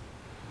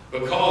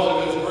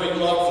 Because of His great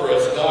love for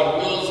us, God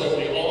wills that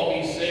we all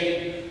be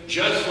saved,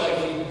 just like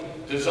He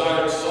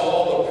desired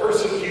Saul, the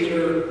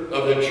persecutor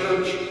of the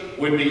church,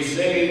 would be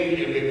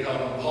saved and become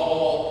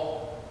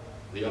Paul,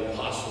 the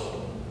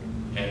apostle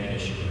and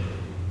missionary.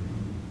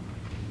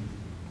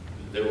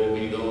 There will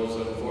be those,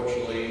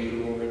 unfortunately,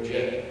 who will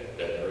reject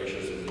that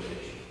gracious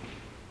invitation.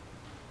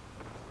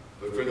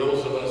 But for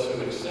those of us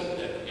who accept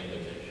that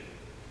invitation,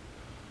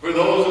 for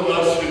those of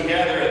us who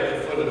gather at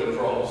the foot of the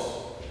cross,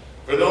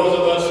 for those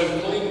of us who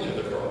cling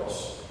to the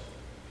cross,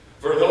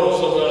 for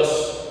those of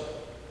us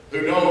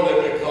who know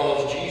that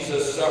because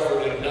Jesus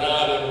suffered and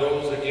died and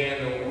rose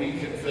again, we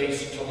can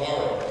face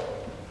tomorrow,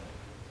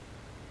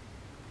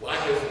 why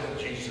hasn't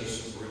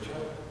Jesus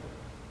returned?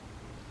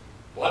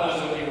 Why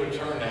doesn't He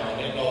return now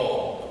and end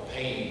all the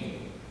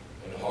pain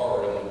and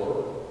horror in the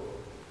world?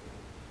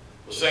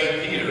 Well,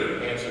 St.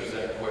 Peter answers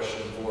that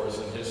question for us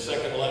in his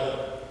second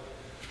letter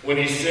when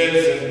he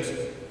says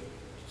in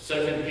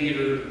 2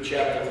 Peter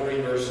chapter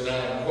 3, verse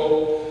 9,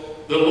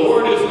 quote, "The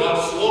Lord is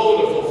not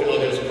slow to fulfill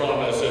His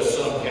promise, as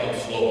some count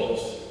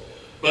slowness,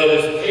 but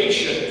is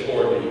patient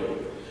toward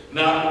you,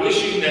 not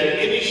wishing that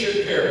any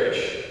should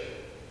perish,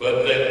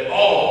 but that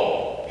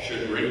all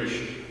should reach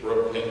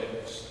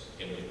repentance."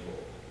 End of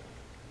quote.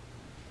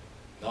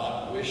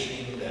 Not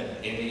wishing that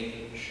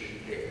any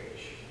should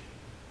perish,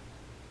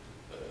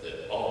 but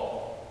that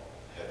all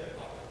have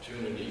the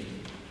opportunity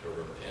to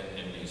repent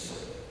and be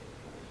saved.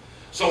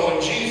 So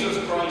when Jesus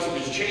Christ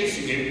is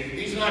chasing you,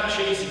 He's not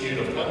chasing you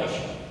to punish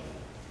you.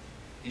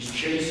 He's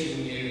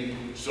chasing you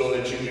so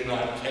that you do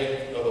not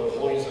take of the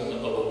poison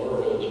of the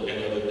world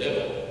and of the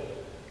devil,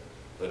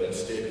 but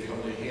instead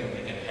come to Him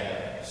and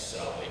have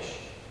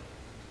salvation.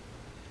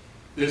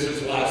 This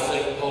is why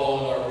St. Paul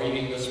in our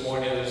reading this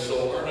morning is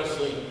so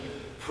earnestly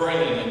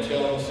praying and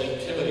telling St.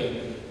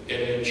 Timothy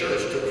in the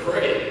church to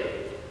pray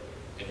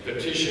and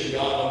petition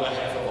God on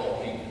behalf of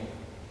all people,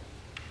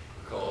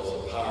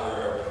 because the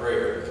power of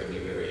prayer can be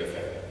very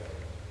effective.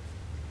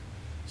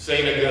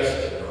 St.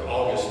 Augustine, or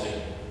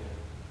Augustine,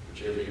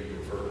 whichever you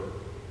prefer,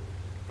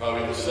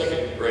 probably the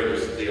second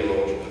greatest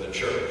theologian of the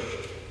church,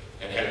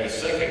 and had the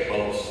second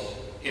most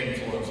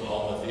influence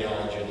on the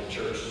theology of the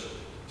church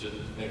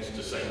next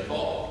to St.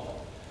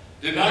 Paul,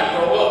 did not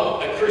grow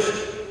up a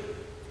Christian.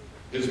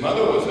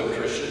 mother was a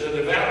Christian, a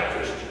devout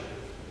Christian.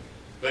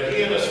 But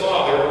he and his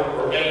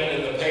father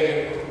remained in the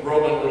pagan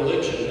Roman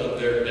religion of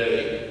their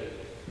day.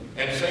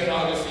 And St.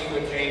 Augustine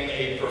became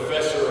a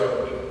professor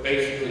of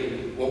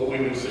basically what we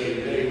would say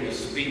today was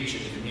speech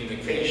and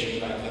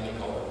communication. Back then they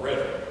called it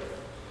rhetoric.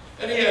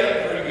 And he had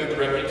a pretty good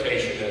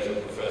reputation as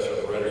a professor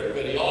of rhetoric,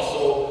 but he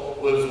also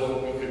was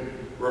what we could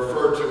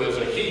refer to as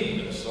a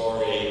hedonist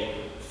or a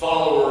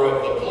follower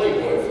of the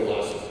Playboy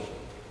philosophy.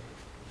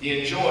 He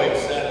enjoyed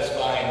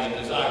satisfying the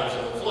desires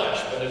of the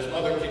flesh, but his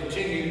mother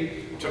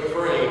continued to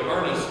pray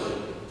earnestly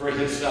for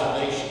his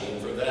salvation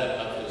and for that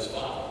of his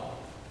father.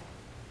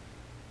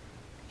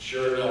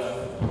 Sure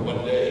enough,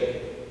 one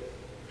day,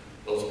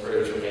 those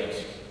prayers were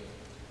answered.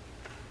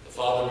 The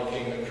father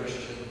became a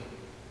Christian,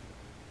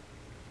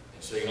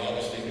 and St.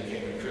 Augustine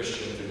became a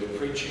Christian through the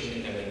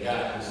preaching and the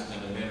guidance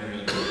and the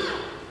mentoring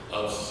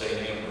of St.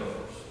 Ambrose,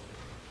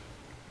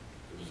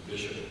 who was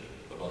Bishop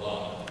of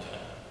Milan at the time.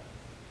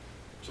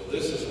 So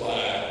this is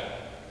why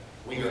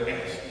we are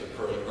asked to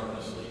pray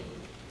earnestly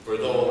for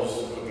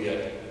those who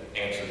yet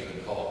answered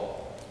the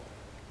call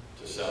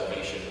to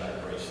salvation by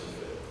grace and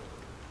faith,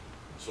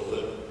 so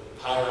that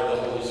the power of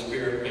the Holy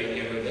Spirit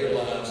may enter their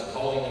lives,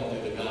 calling them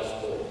through the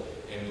gospel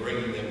and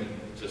bringing them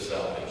to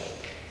salvation.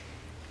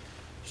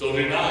 So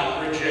do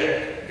not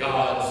reject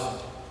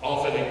God's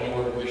often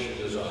ignored wish and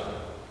desire,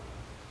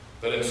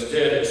 but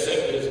instead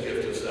accept his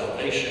gift of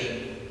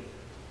salvation,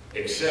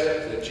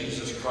 accept that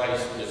Jesus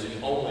Christ is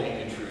the only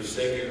and true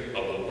Savior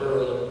of the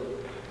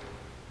world,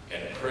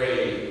 and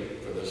pray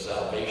for the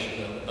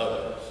salvation of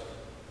others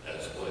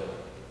as well.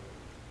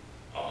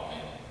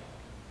 Amen.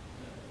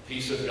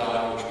 Peace of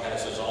God, which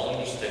passes all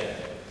understanding,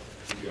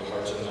 keep your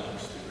hearts and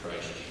minds through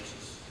Christ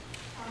Jesus.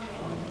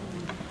 Amen.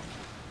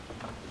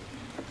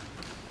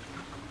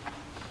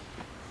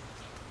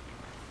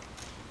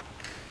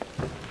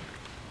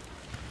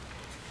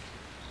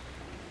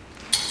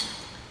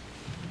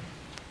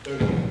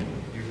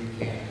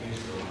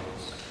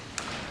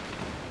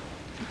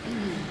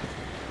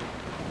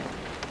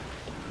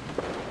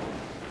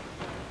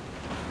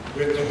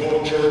 With the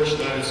whole church,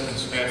 let us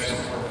confess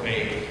our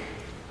faith.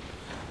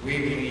 We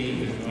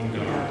believe in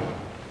one God,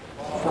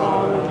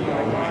 Father the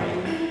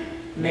Almighty,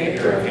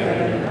 maker of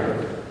heaven and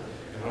earth,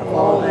 of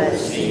all that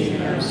is seen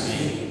and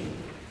unseen.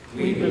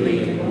 We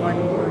believe in one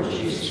Lord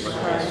Jesus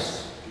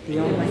Christ, the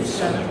only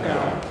Son of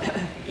God,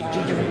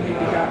 eternally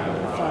begotten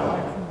of the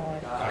Father,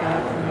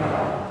 God from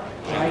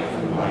God, light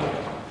from light,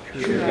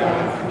 true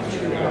God from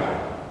true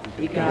God,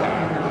 begotten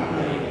and not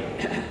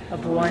made,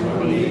 of one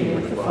being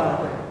with the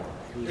Father.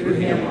 Through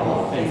him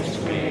all things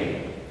were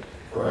made.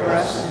 For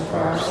us and for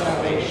our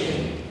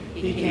salvation,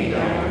 he came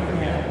down from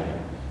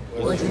heaven,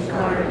 was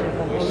incarnate of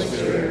the Holy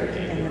Spirit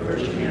and the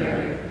Virgin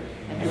Mary,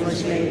 and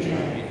was made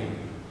man.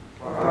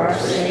 For our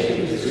sake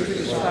he was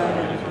crucified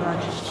under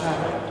Pontius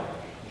Pilate.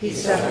 He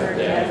suffered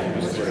death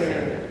and was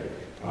buried.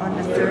 On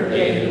the third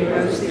day he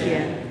rose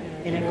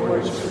again, in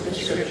accordance with the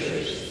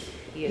Scriptures.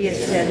 He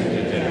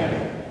ascended into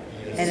heaven,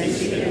 and is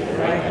seated at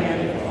the right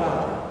hand of the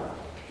Father.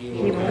 He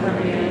will come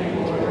again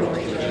in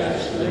glory to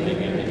judge the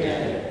living and the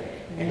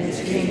dead, and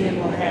his kingdom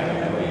will have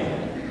no end.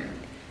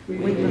 We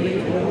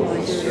believe in the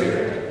Holy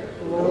Spirit,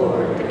 the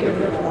Lord, the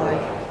giver of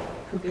life,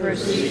 who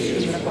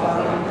proceeds from the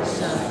Father and the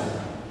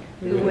Son,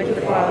 who with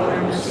the Father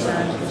and the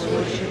Son is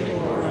worshipped and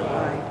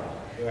glorified,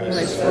 who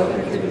has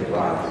spoken through the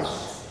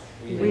prophets.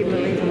 We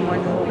believe in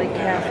one holy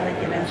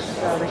Catholic and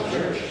apostolic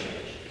Church.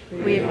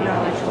 We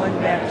acknowledge one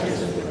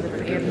baptism for the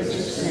forgiveness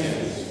of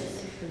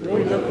sins.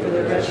 We look for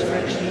the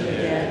resurrection of the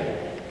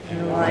dead and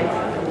the life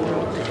of the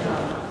world to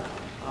come.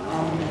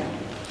 Amen.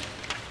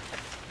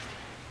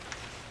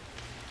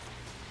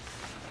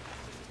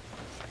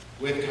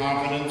 with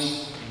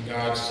confidence in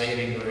God's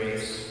saving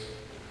grace,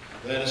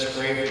 let us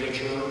pray for the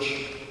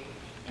church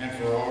and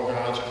for all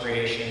God's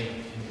creation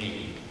in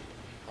need.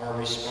 Our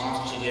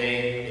response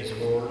today is,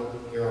 Lord,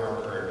 hear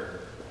our prayer.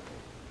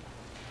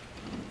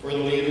 For the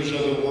leaders of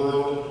the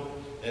world,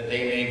 that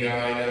they may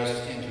guide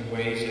us into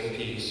ways of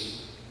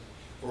peace.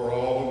 For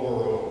all the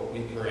world, we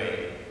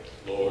pray.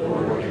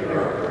 Lord, hear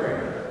our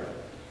prayer.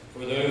 For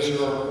those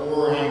who are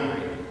poor and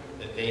hungry,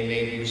 that they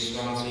may be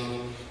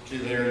responsive to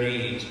their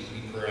needs,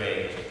 we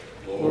pray.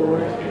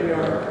 Lord, hear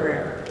our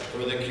prayer. For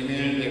the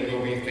community that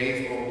will be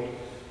faithful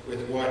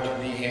with what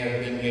we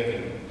have been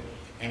given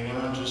and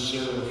learn to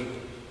serve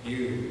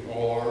you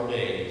all our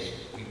days,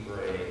 we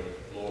pray.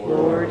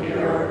 Lord,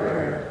 hear our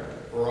prayer.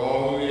 For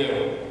all who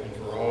ill and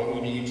for all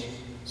who need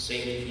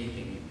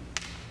safekeeping,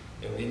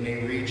 that we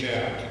may reach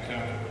out to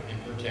comfort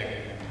and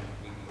protect them,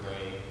 we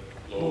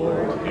pray.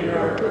 Lord, hear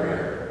our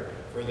prayer.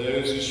 For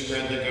those who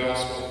spread the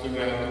gospel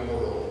throughout the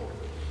world,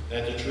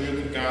 that the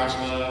truth of God's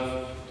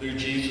love through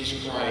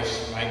Jesus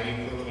Christ might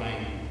be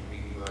proclaimed,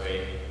 we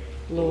pray.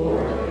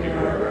 Lord, hear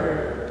our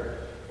prayer.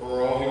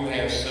 For all who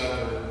have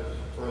suffered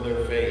for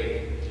their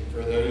faith, and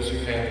for those who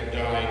have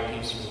died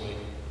peacefully,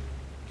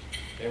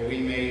 that we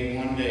may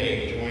one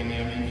day join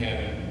them in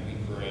heaven,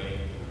 we pray.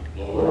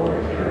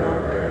 Lord, hear our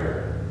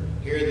prayer.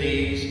 Hear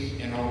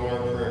these and all our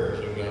prayers,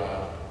 O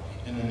God,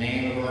 in the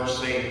name of our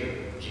Savior,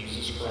 Jesus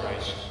Jesus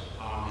Christ.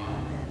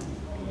 Amen.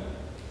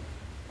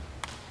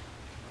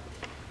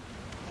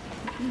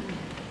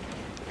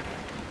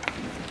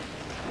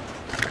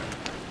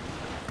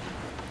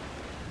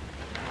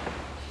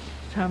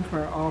 Time for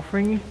our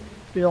offering.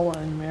 Bill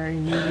and Mary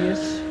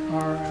Nevius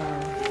are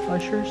our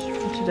ushers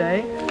for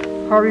today.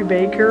 Harvey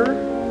Baker,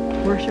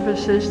 worship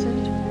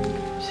assistant.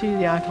 You see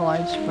the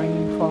acolytes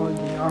bringing forward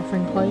the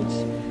offering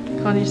plates.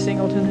 Connie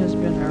Singleton has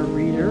been our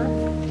reader.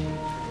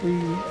 We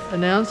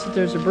announced that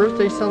there's a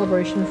birthday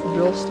celebration for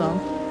Bill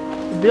Stump.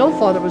 Bill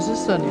thought it was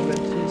this Sunday, but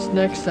it's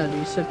next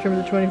Sunday,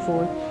 September the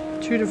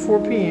 24th, 2 to 4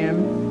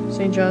 p.m.,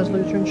 St. John's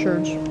Lutheran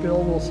Church.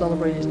 Bill will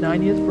celebrate his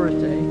 90th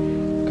birthday.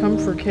 Come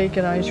for cake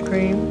and ice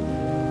cream.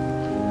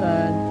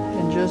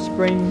 And just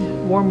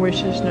bring warm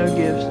wishes, no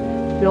gifts.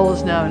 Bill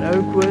is now in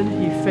Oakwood.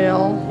 He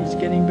fell. He's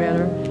getting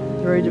better.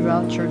 Very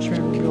devout church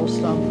member, Bill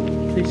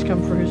Stump. Please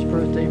come for his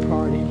birthday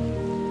party.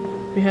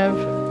 We have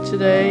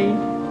today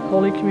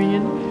Holy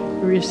Communion.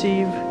 We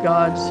receive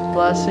God's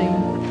blessing.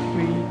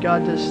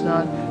 God does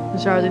not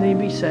desire that any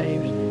be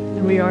saved.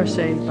 And we are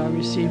saved by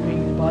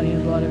receiving the body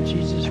and blood of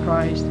Jesus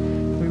Christ.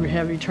 We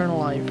have eternal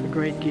life, a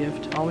great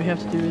gift. All we have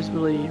to do is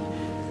believe.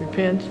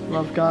 Repent,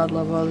 love God,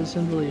 love others,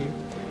 and believe.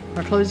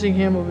 Our closing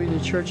hymn will be the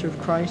Church of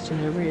Christ in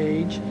Every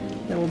Age.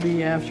 That will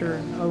be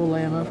after O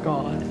Lamb of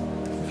God.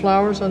 The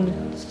flowers on the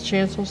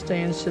chancel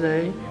stands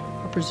today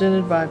are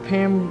presented by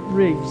Pam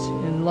Riggs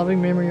in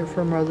loving memory of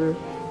her mother,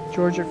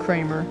 Georgia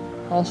Kramer,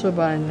 also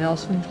by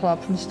Nelson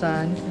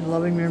Klopfenstein in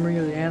loving memory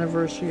of the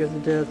anniversary of the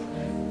death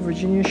of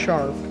Virginia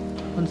Sharp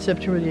on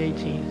September the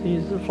 18th.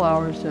 These are the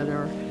flowers that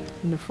are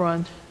in the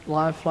front,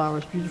 live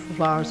flowers, beautiful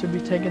flowers. They'll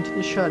be taken to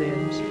the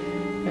shut-ins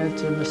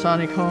at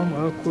Masonic Home,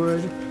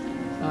 Oakwood,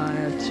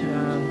 at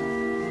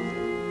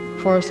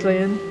Forest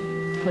Land,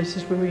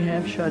 places where we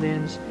have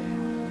shut-ins.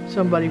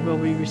 Somebody will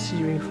be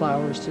receiving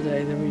flowers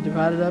today. They'll be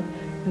divided up,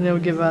 and they'll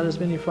give out as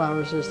many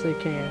flowers as they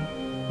can.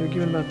 They're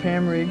given by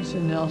Pam Riggs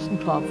and Nelson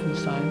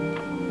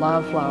Klopfenstein,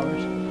 live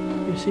flowers.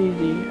 You see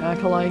the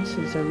acolytes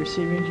as they're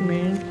receiving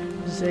communion.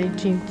 This is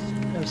 18th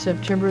of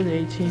September, the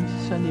 18th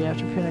Sunday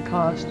after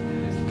Pentecost.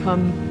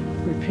 Come,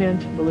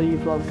 repent,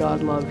 believe, love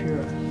God, love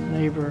your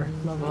neighbor,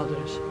 love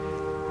others.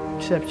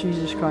 Accept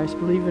Jesus Christ,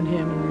 believe in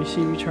him, and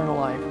receive eternal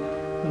life.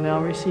 We'll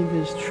now receive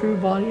his true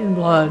body and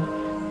blood,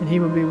 and he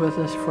will be with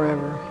us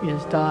forever. He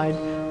has died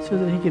so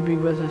that he could be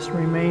with us,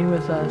 remain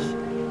with us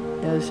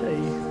as a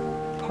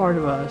part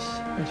of us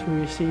as we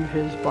receive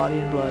his body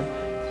and blood.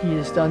 He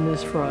has done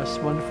this for us,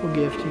 wonderful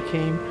gift. He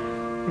came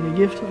in a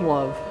gift of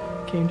love,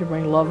 came to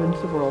bring love into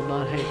the world,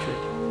 not hatred.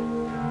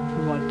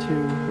 We want to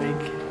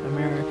make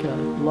America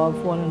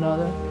love one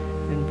another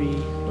and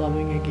be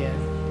loving again.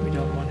 We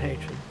don't want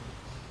hatred.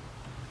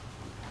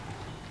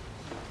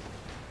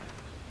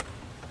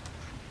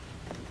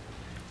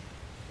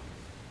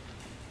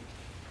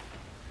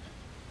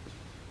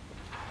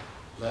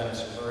 Let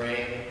us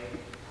pray.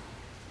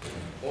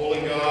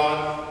 Holy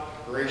God,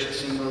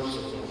 gracious and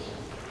merciful,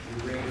 you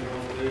bring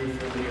forth food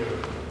from the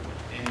earth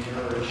and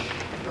nourish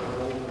your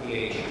whole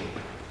creation.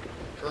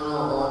 Turn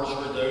our hearts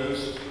for those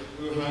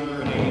who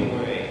hunger in any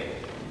way,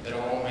 that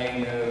all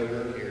may know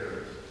your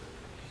care.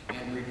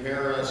 And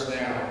prepare us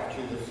now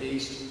to the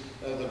feast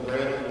of the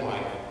bread of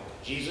life,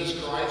 Jesus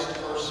Christ,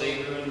 our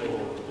Savior and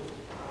Lord.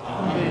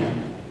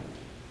 Amen.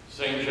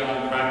 St.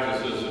 John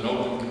practices an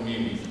open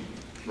communion.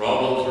 For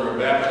all those who are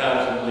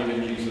baptized and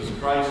believe in Jesus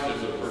Christ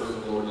as a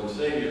personal Lord and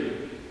Savior,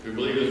 who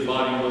believe his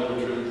body and blood are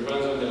truly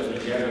present as we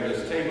gather at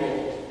this table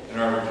and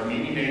are of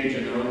communion age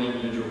in their own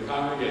individual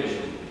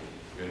congregation,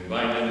 we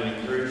invite them and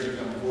encourage to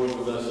come forth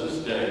with us this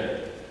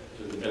day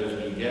as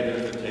we gather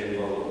at the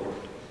table of our Lord.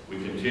 We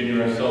continue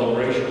our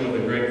celebration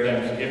with a great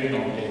thanksgiving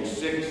on page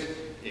 6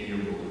 in your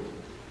book.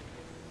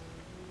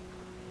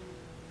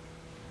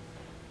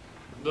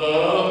 The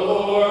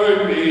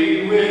Lord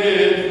be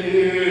with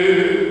you.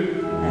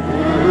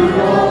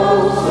 And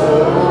also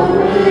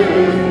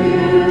with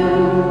you.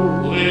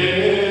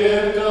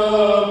 Lift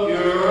up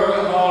your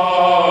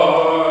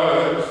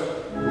hearts.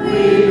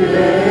 We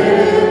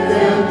lift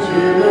them to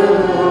the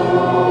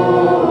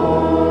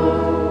Lord.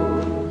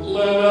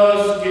 Let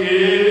us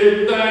give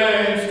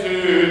thanks to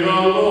the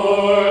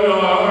Lord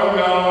our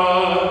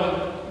God.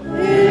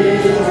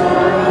 It is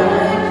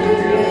right to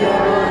give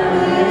our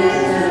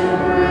thanks and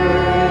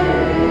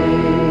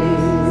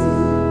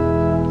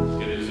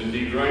praise. It is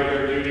indeed right,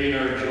 our duty and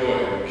our joy.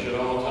 We should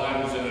all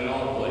times and in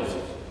all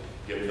places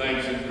give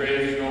thanks and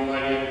praise to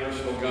Almighty and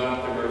merciful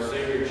God through our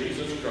Savior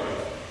Jesus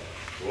Christ,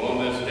 who on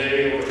this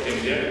day overcame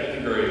death and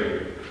the grave,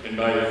 and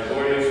by his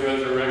glorious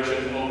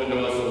resurrection opened to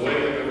us a way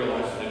of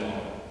everlasting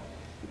life.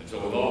 And so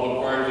with all the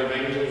choirs of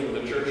angels, with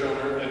the church on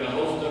earth, and the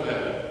host of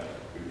heaven,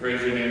 we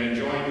praise your name and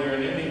join their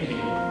ending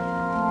hymn.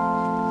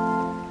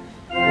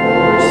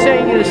 We're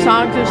singing the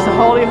Sanctus, the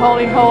Holy,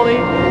 Holy, Holy,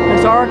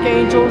 as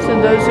archangels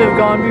and those who have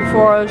gone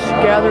before us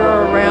gather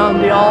around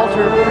the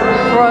altar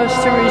for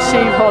us to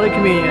receive Holy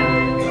Communion.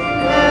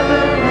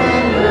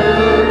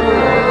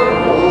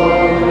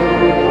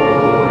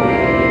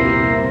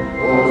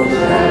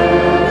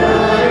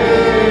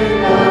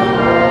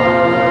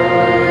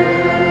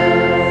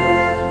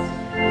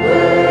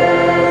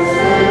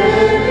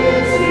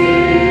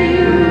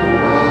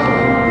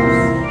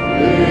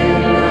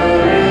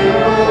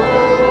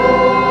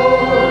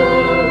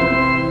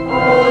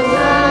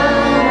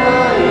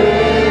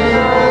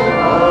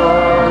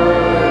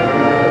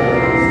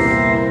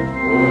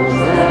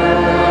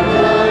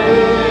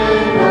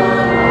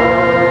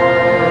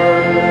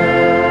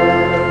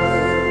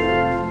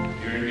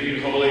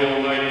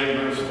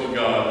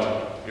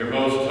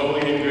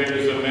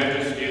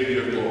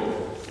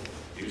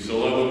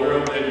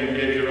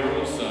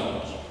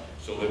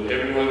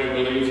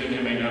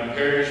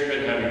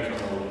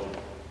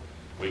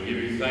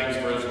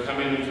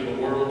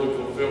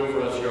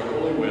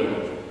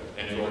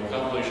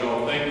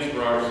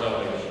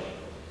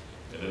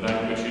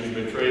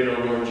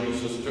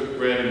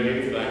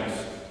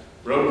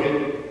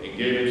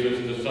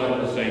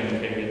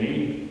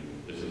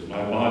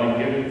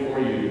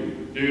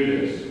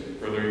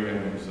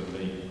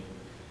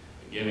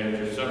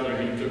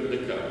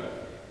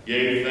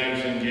 gave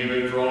thanks and gave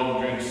it for all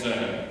to drink,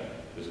 saying,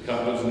 this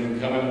cup is new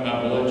covenant,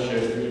 my blood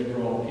shed free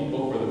for all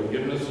people for the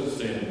forgiveness of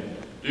sin.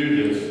 Do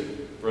this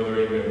for the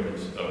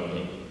remembrance of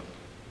me.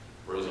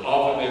 For as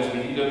often as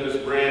we eat of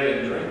this bread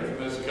and drink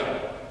from this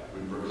cup,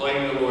 we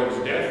proclaim the Lord's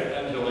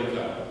death until he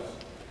comes.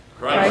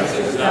 Christ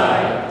has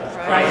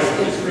died, Christ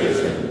is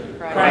risen,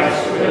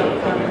 Christ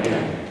will come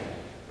again.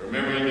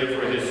 Remembering that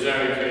for his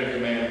salutary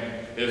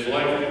command, his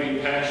life to be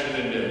passion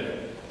and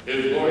death,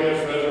 his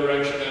glorious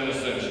resurrection and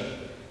ascension,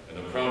 and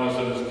the promise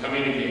of his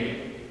coming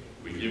again,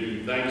 we give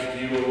you thanks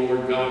to you, O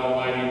Lord God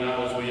Almighty, not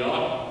as we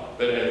ought,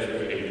 but as we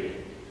are able.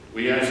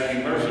 We ask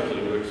you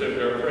mercifully to accept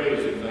our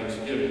praise and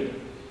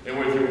thanksgiving, and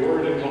with your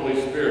word and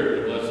Holy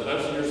Spirit to bless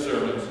us, your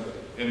servants,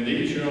 and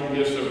these your own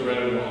gifts of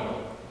bread and wine,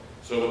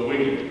 so that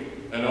we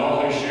and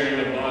all who share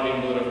in the body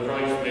and blood of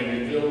Christ may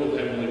be filled with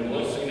heavenly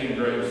blessing and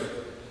grace,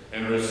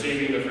 and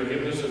receiving the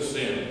forgiveness of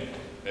sin,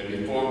 may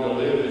be formed to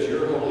live as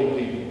your holy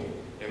people,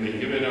 and be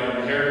given our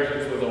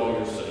inheritance with all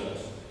your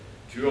saints.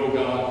 To you, O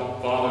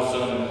God, Father,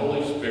 Son, and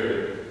Holy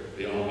Spirit,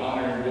 be all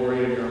honor and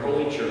glory in your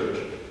holy church,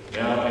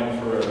 now and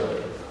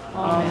forever.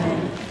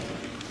 Amen.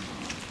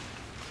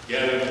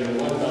 Gathered in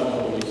one by the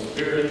Holy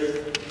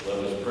Spirit, let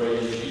us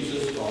praise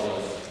Jesus for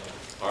us.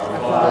 Our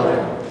Father,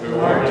 who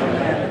art in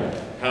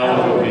heaven,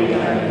 hallowed be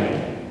thy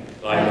name.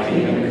 Thy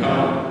kingdom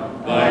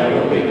come, thy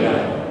will be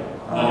done,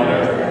 on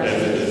earth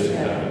as it is in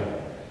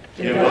heaven.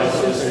 Give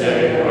us this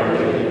day our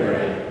daily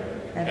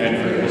bread, and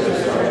forgive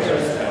us our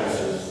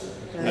trespasses,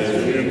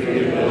 as we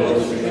forgive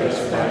those who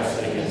trespass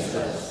against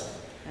us.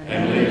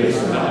 And lead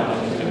us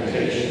not into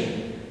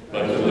temptation,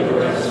 but deliver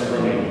us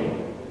from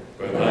evil.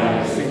 For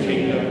thine is the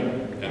kingdom,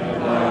 and the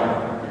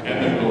power, and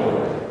the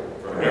glory,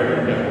 forever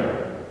and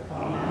ever.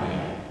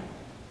 Amen.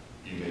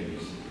 You may be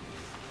seated.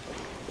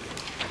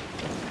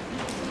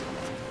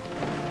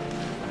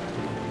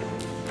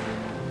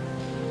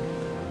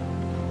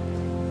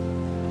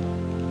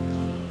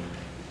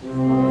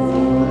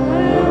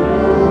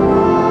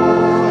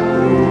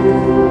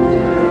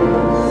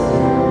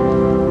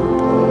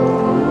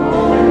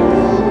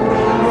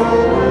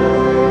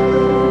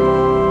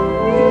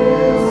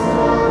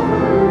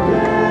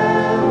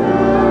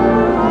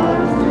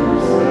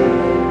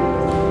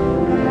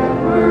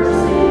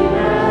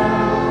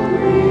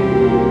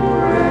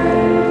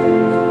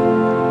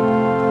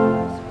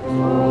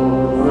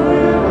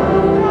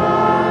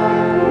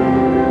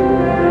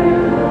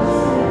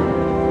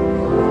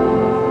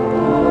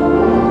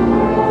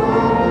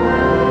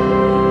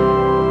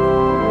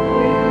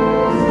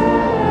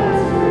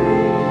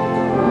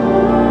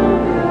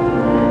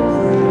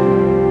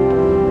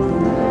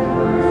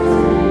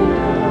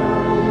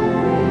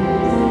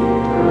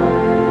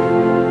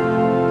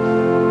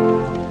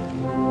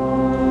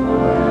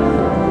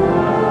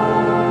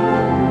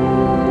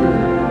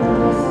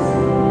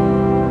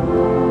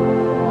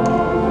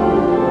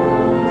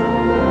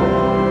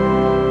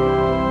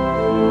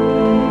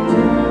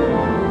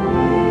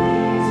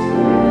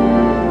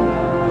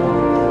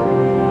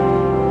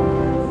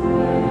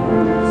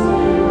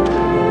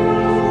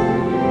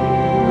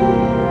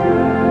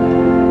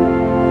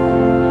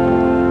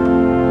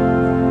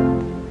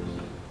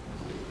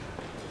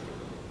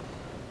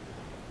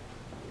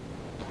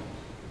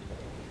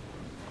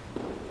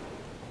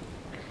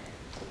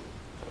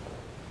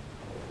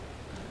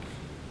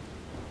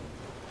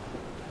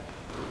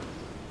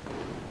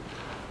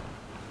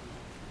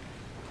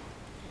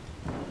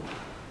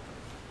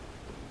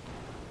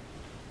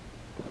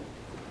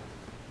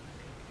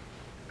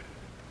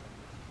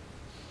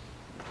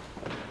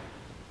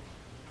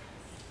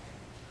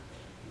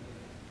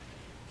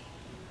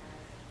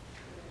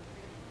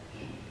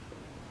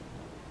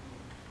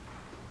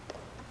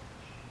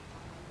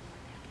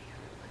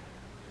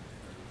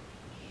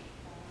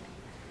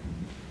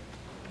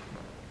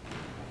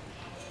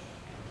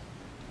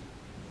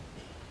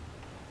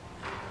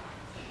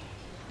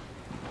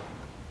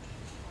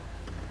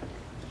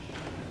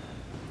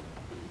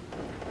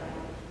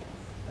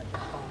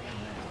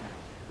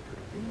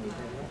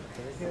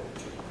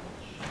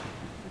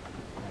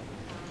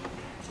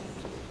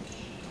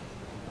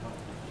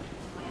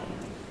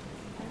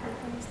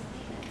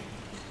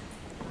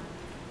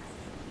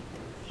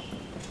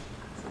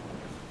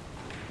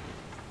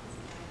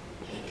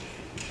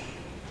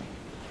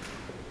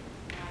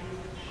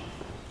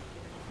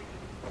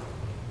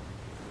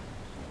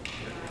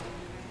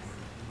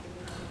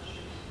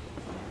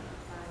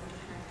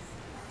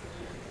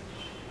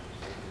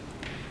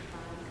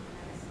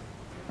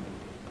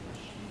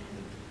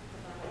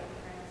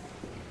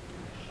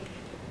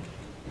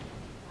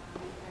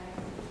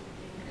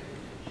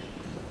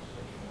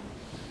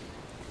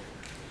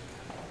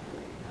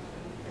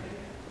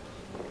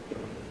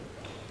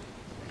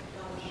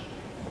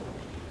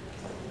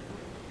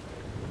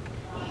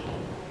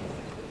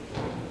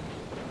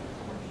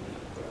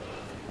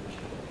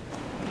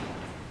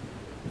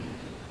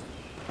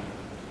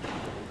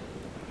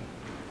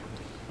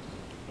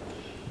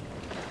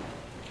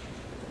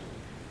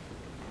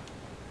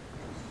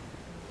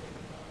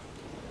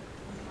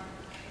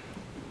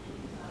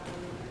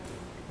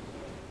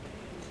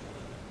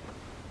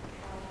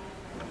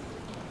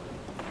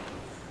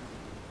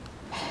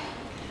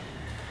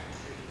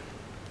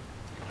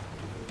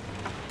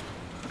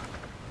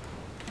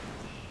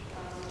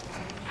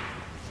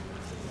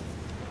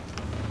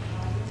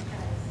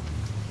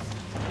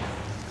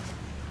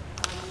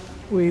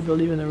 We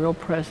believe in the real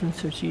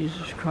presence of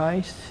Jesus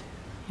Christ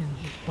in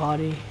his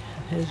body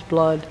and his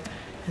blood,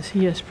 as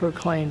he has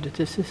proclaimed that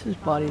this is his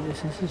body,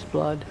 this is his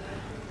blood.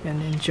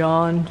 And in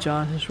John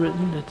has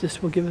written that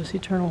this will give us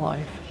eternal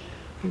life.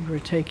 We're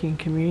taking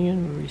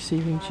communion, we're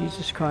receiving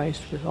Jesus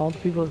Christ with all the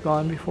people who have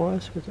gone before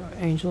us, with our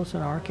angels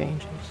and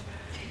archangels.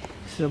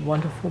 This is a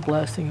wonderful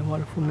blessing, a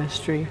wonderful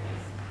mystery.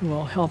 It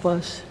will help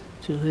us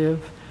to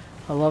live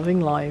a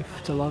loving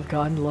life, to love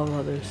God and love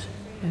others,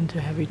 and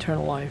to have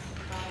eternal life,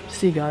 to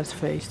see God's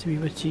face, to be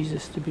with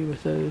Jesus, to be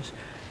with those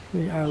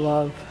who are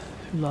loved,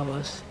 who love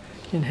us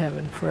in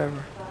heaven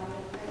forever.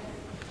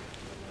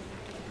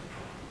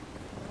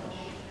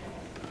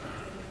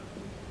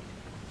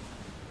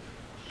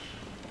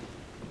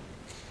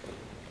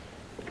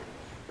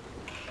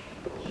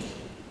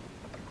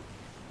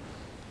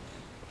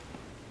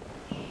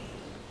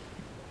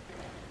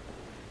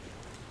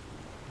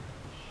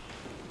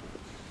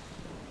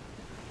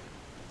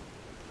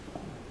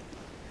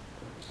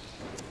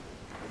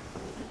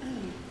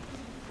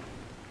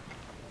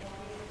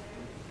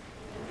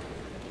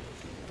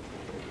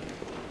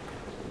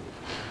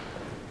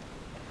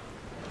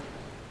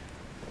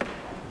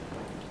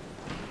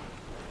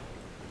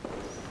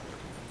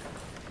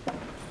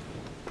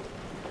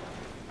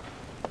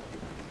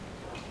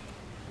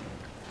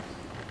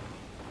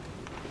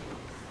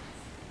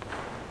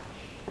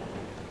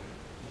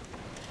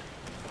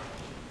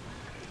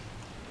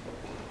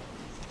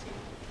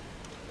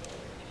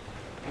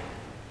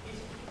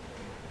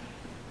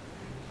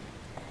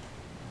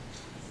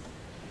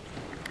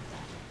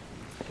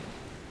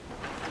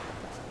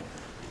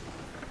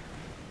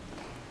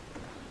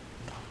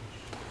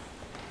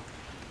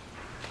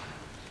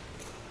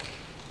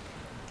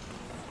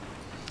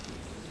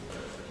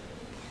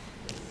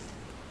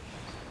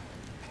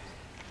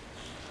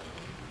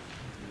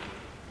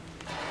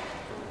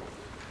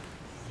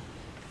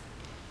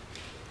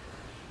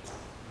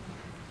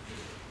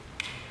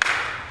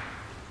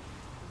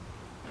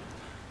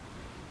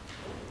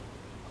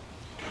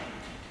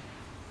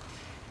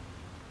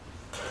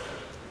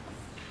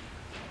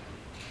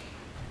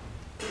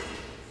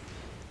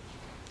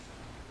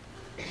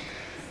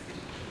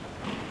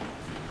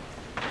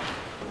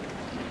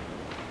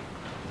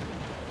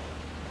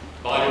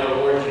 Body of the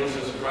Lord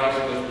Jesus Christ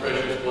and his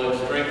precious blood,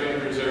 strengthen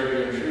and preserve you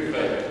in true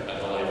faith and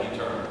the life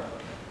eternal.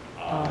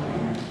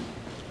 Amen.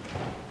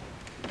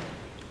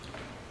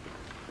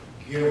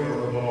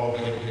 Giver of all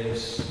good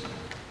gifts,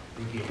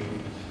 we give you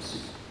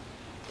thanks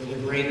for the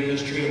great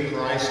mystery of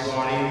Christ's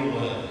body and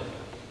blood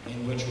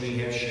in which we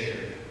have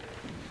shared.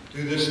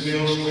 Through this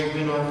meal,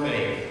 strengthen our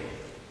faith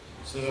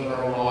so that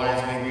our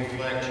lives may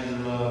reflect your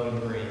love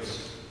and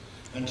grace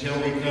until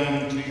we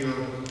come to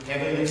your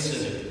heavenly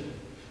city,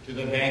 to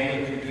the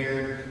banquet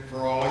prepared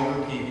for all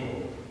your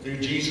people. Through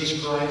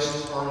Jesus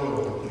Christ our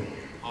Lord.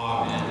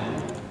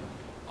 Amen.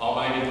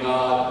 Almighty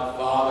God,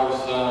 Father,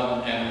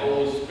 Son, and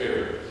Holy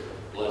Spirit,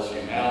 bless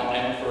you now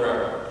and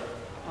forever.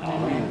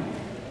 Amen.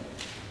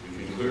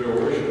 We conclude our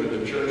worship with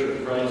the Church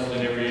of Christ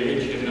in every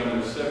age, hymn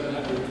number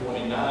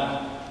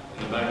 729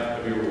 in the back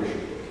of your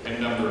worship.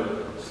 Hymn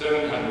number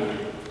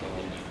 729.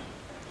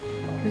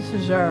 This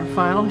is our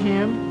final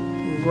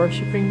hymn. We're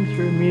worshiping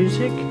through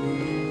music.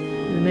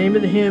 The name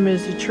of the hymn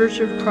is The Church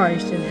of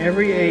Christ in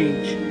Every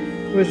Age.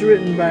 It was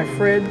written by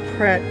Fred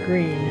Pratt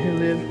Green, who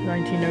lived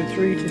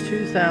 1903 to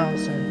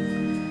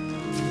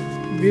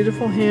 2000.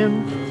 Beautiful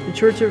hymn, The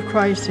Church of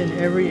Christ in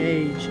Every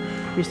Age.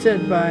 Be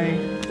said by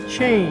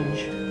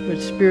change, but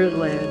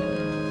spirit-led.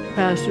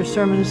 Pastor's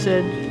sermon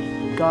said,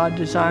 God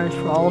desires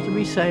for all to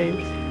be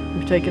saved.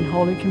 We've taken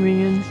Holy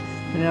Communion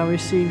and now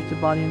received the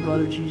body and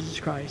blood of Jesus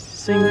Christ.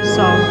 Sing this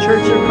song,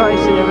 Church of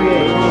Christ in Every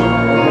Age.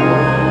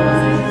 Amen.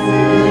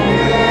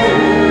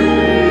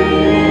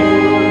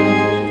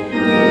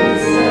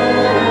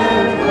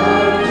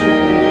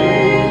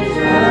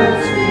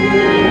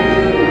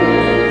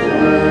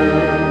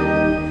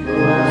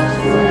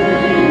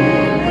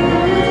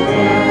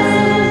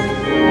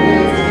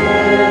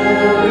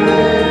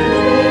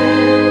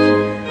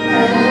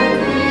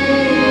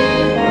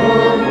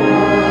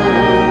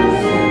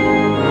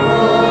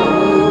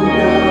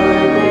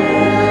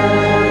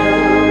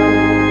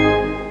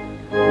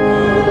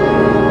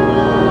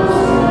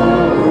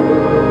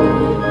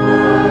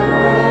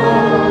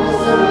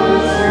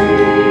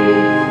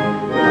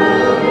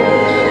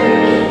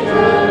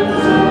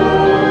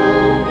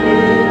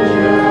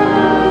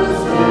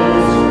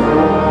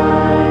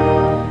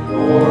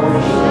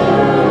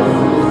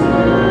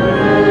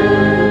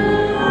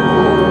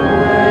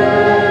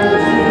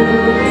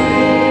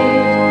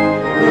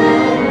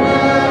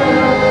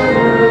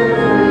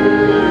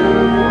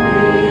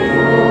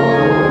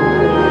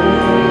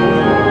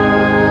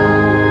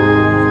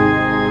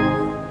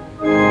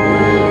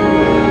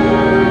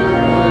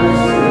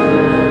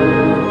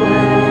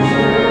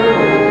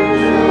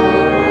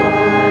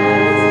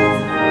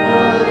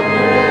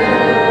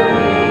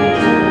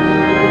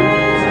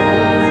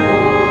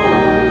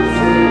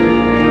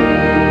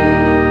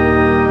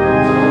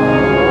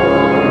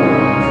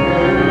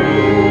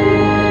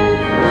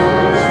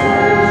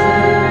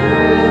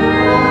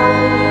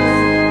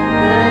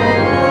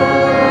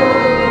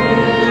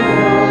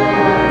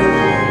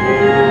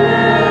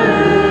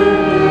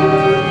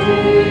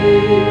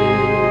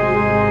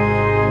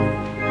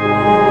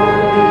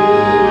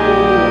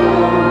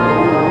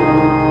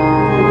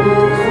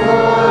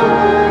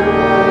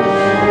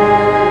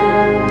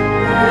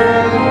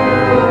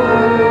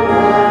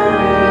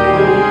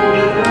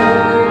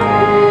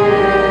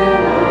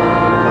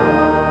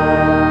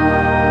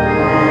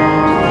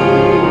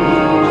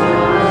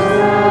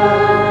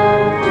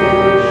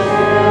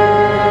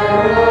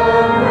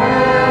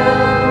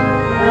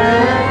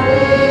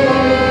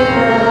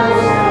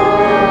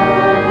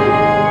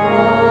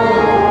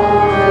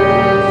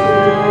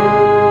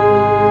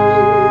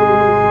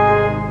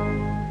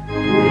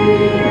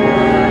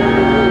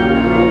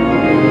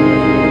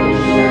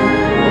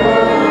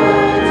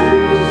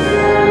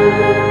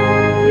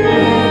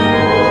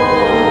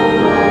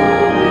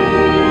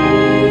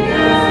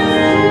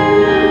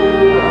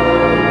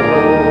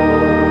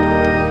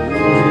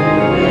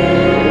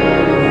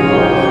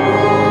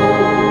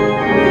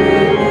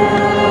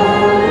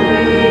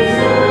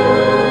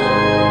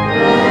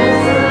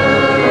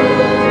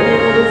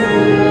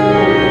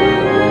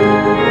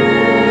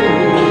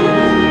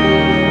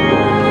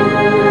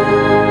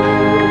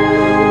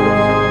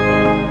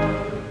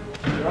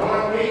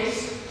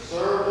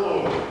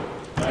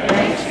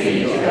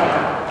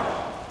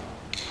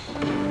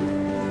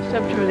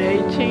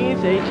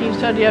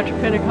 Sunday after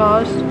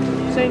Pentecost,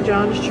 St.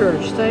 John's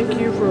Church. Thank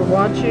you for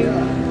watching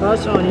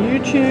us on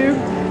YouTube.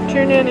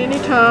 Tune in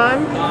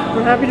anytime.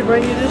 We're happy to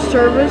bring you this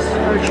service.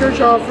 Our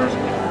church offers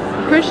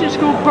a Christian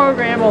school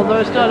program,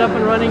 although it's not up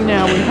and running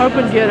now. We're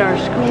hoping to get our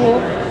school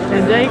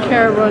and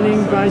daycare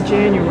running by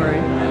January.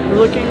 We're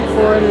looking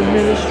for an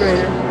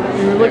administrator.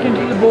 We're looking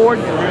to the board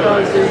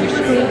because there's a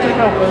school to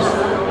help us.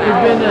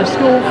 We've been in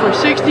school for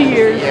 60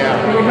 years,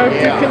 and we hope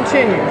to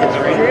continue.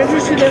 If you're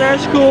interested in our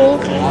school,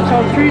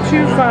 call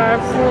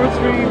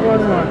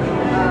 325-4311.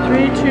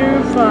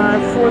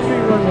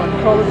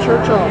 325-4311. Call the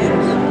church office.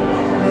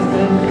 And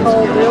then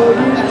they'll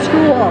use the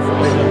school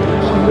office.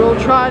 And we'll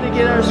try to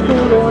get our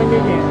school going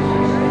again.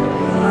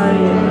 I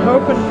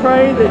hope and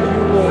pray that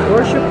you will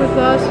worship with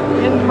us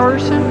in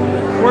person,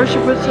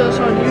 worship with us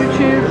on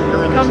YouTube.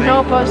 Come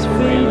help us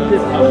feed the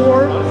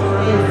poor.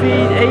 We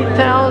feed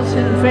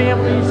 8,000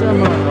 families a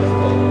month.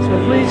 So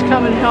please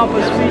come and help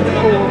us feed the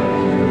poor.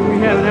 We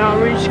have an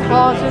outreach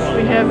closet.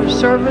 We have a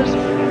service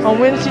on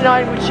Wednesday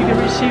night, which you can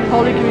receive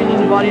Holy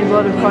Communion, the body and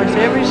blood of Christ,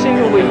 every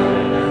single week.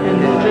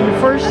 And then the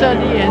first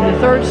Sunday and the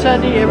third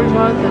Sunday every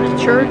month at the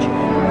church,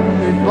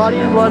 the body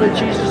and blood of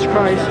Jesus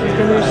Christ you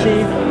can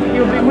receive.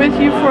 He'll be with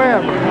you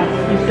forever.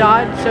 He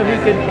died so he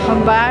could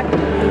come back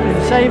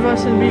and save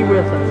us and be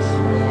with us.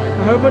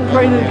 I hope and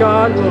pray that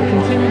God will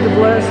continue to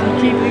bless and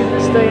keep you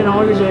this day and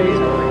all your days.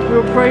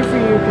 We'll pray for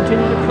you.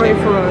 Continue to pray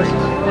for us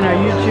in our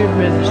YouTube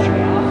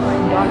ministry.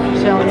 Dr.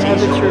 Sally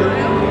Abbott, your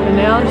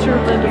announcer,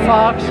 Linda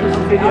Fox is the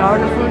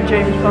videographer,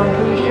 James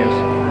Pompusius,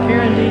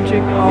 Karen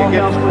Dietrich, all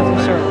help with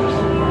the service.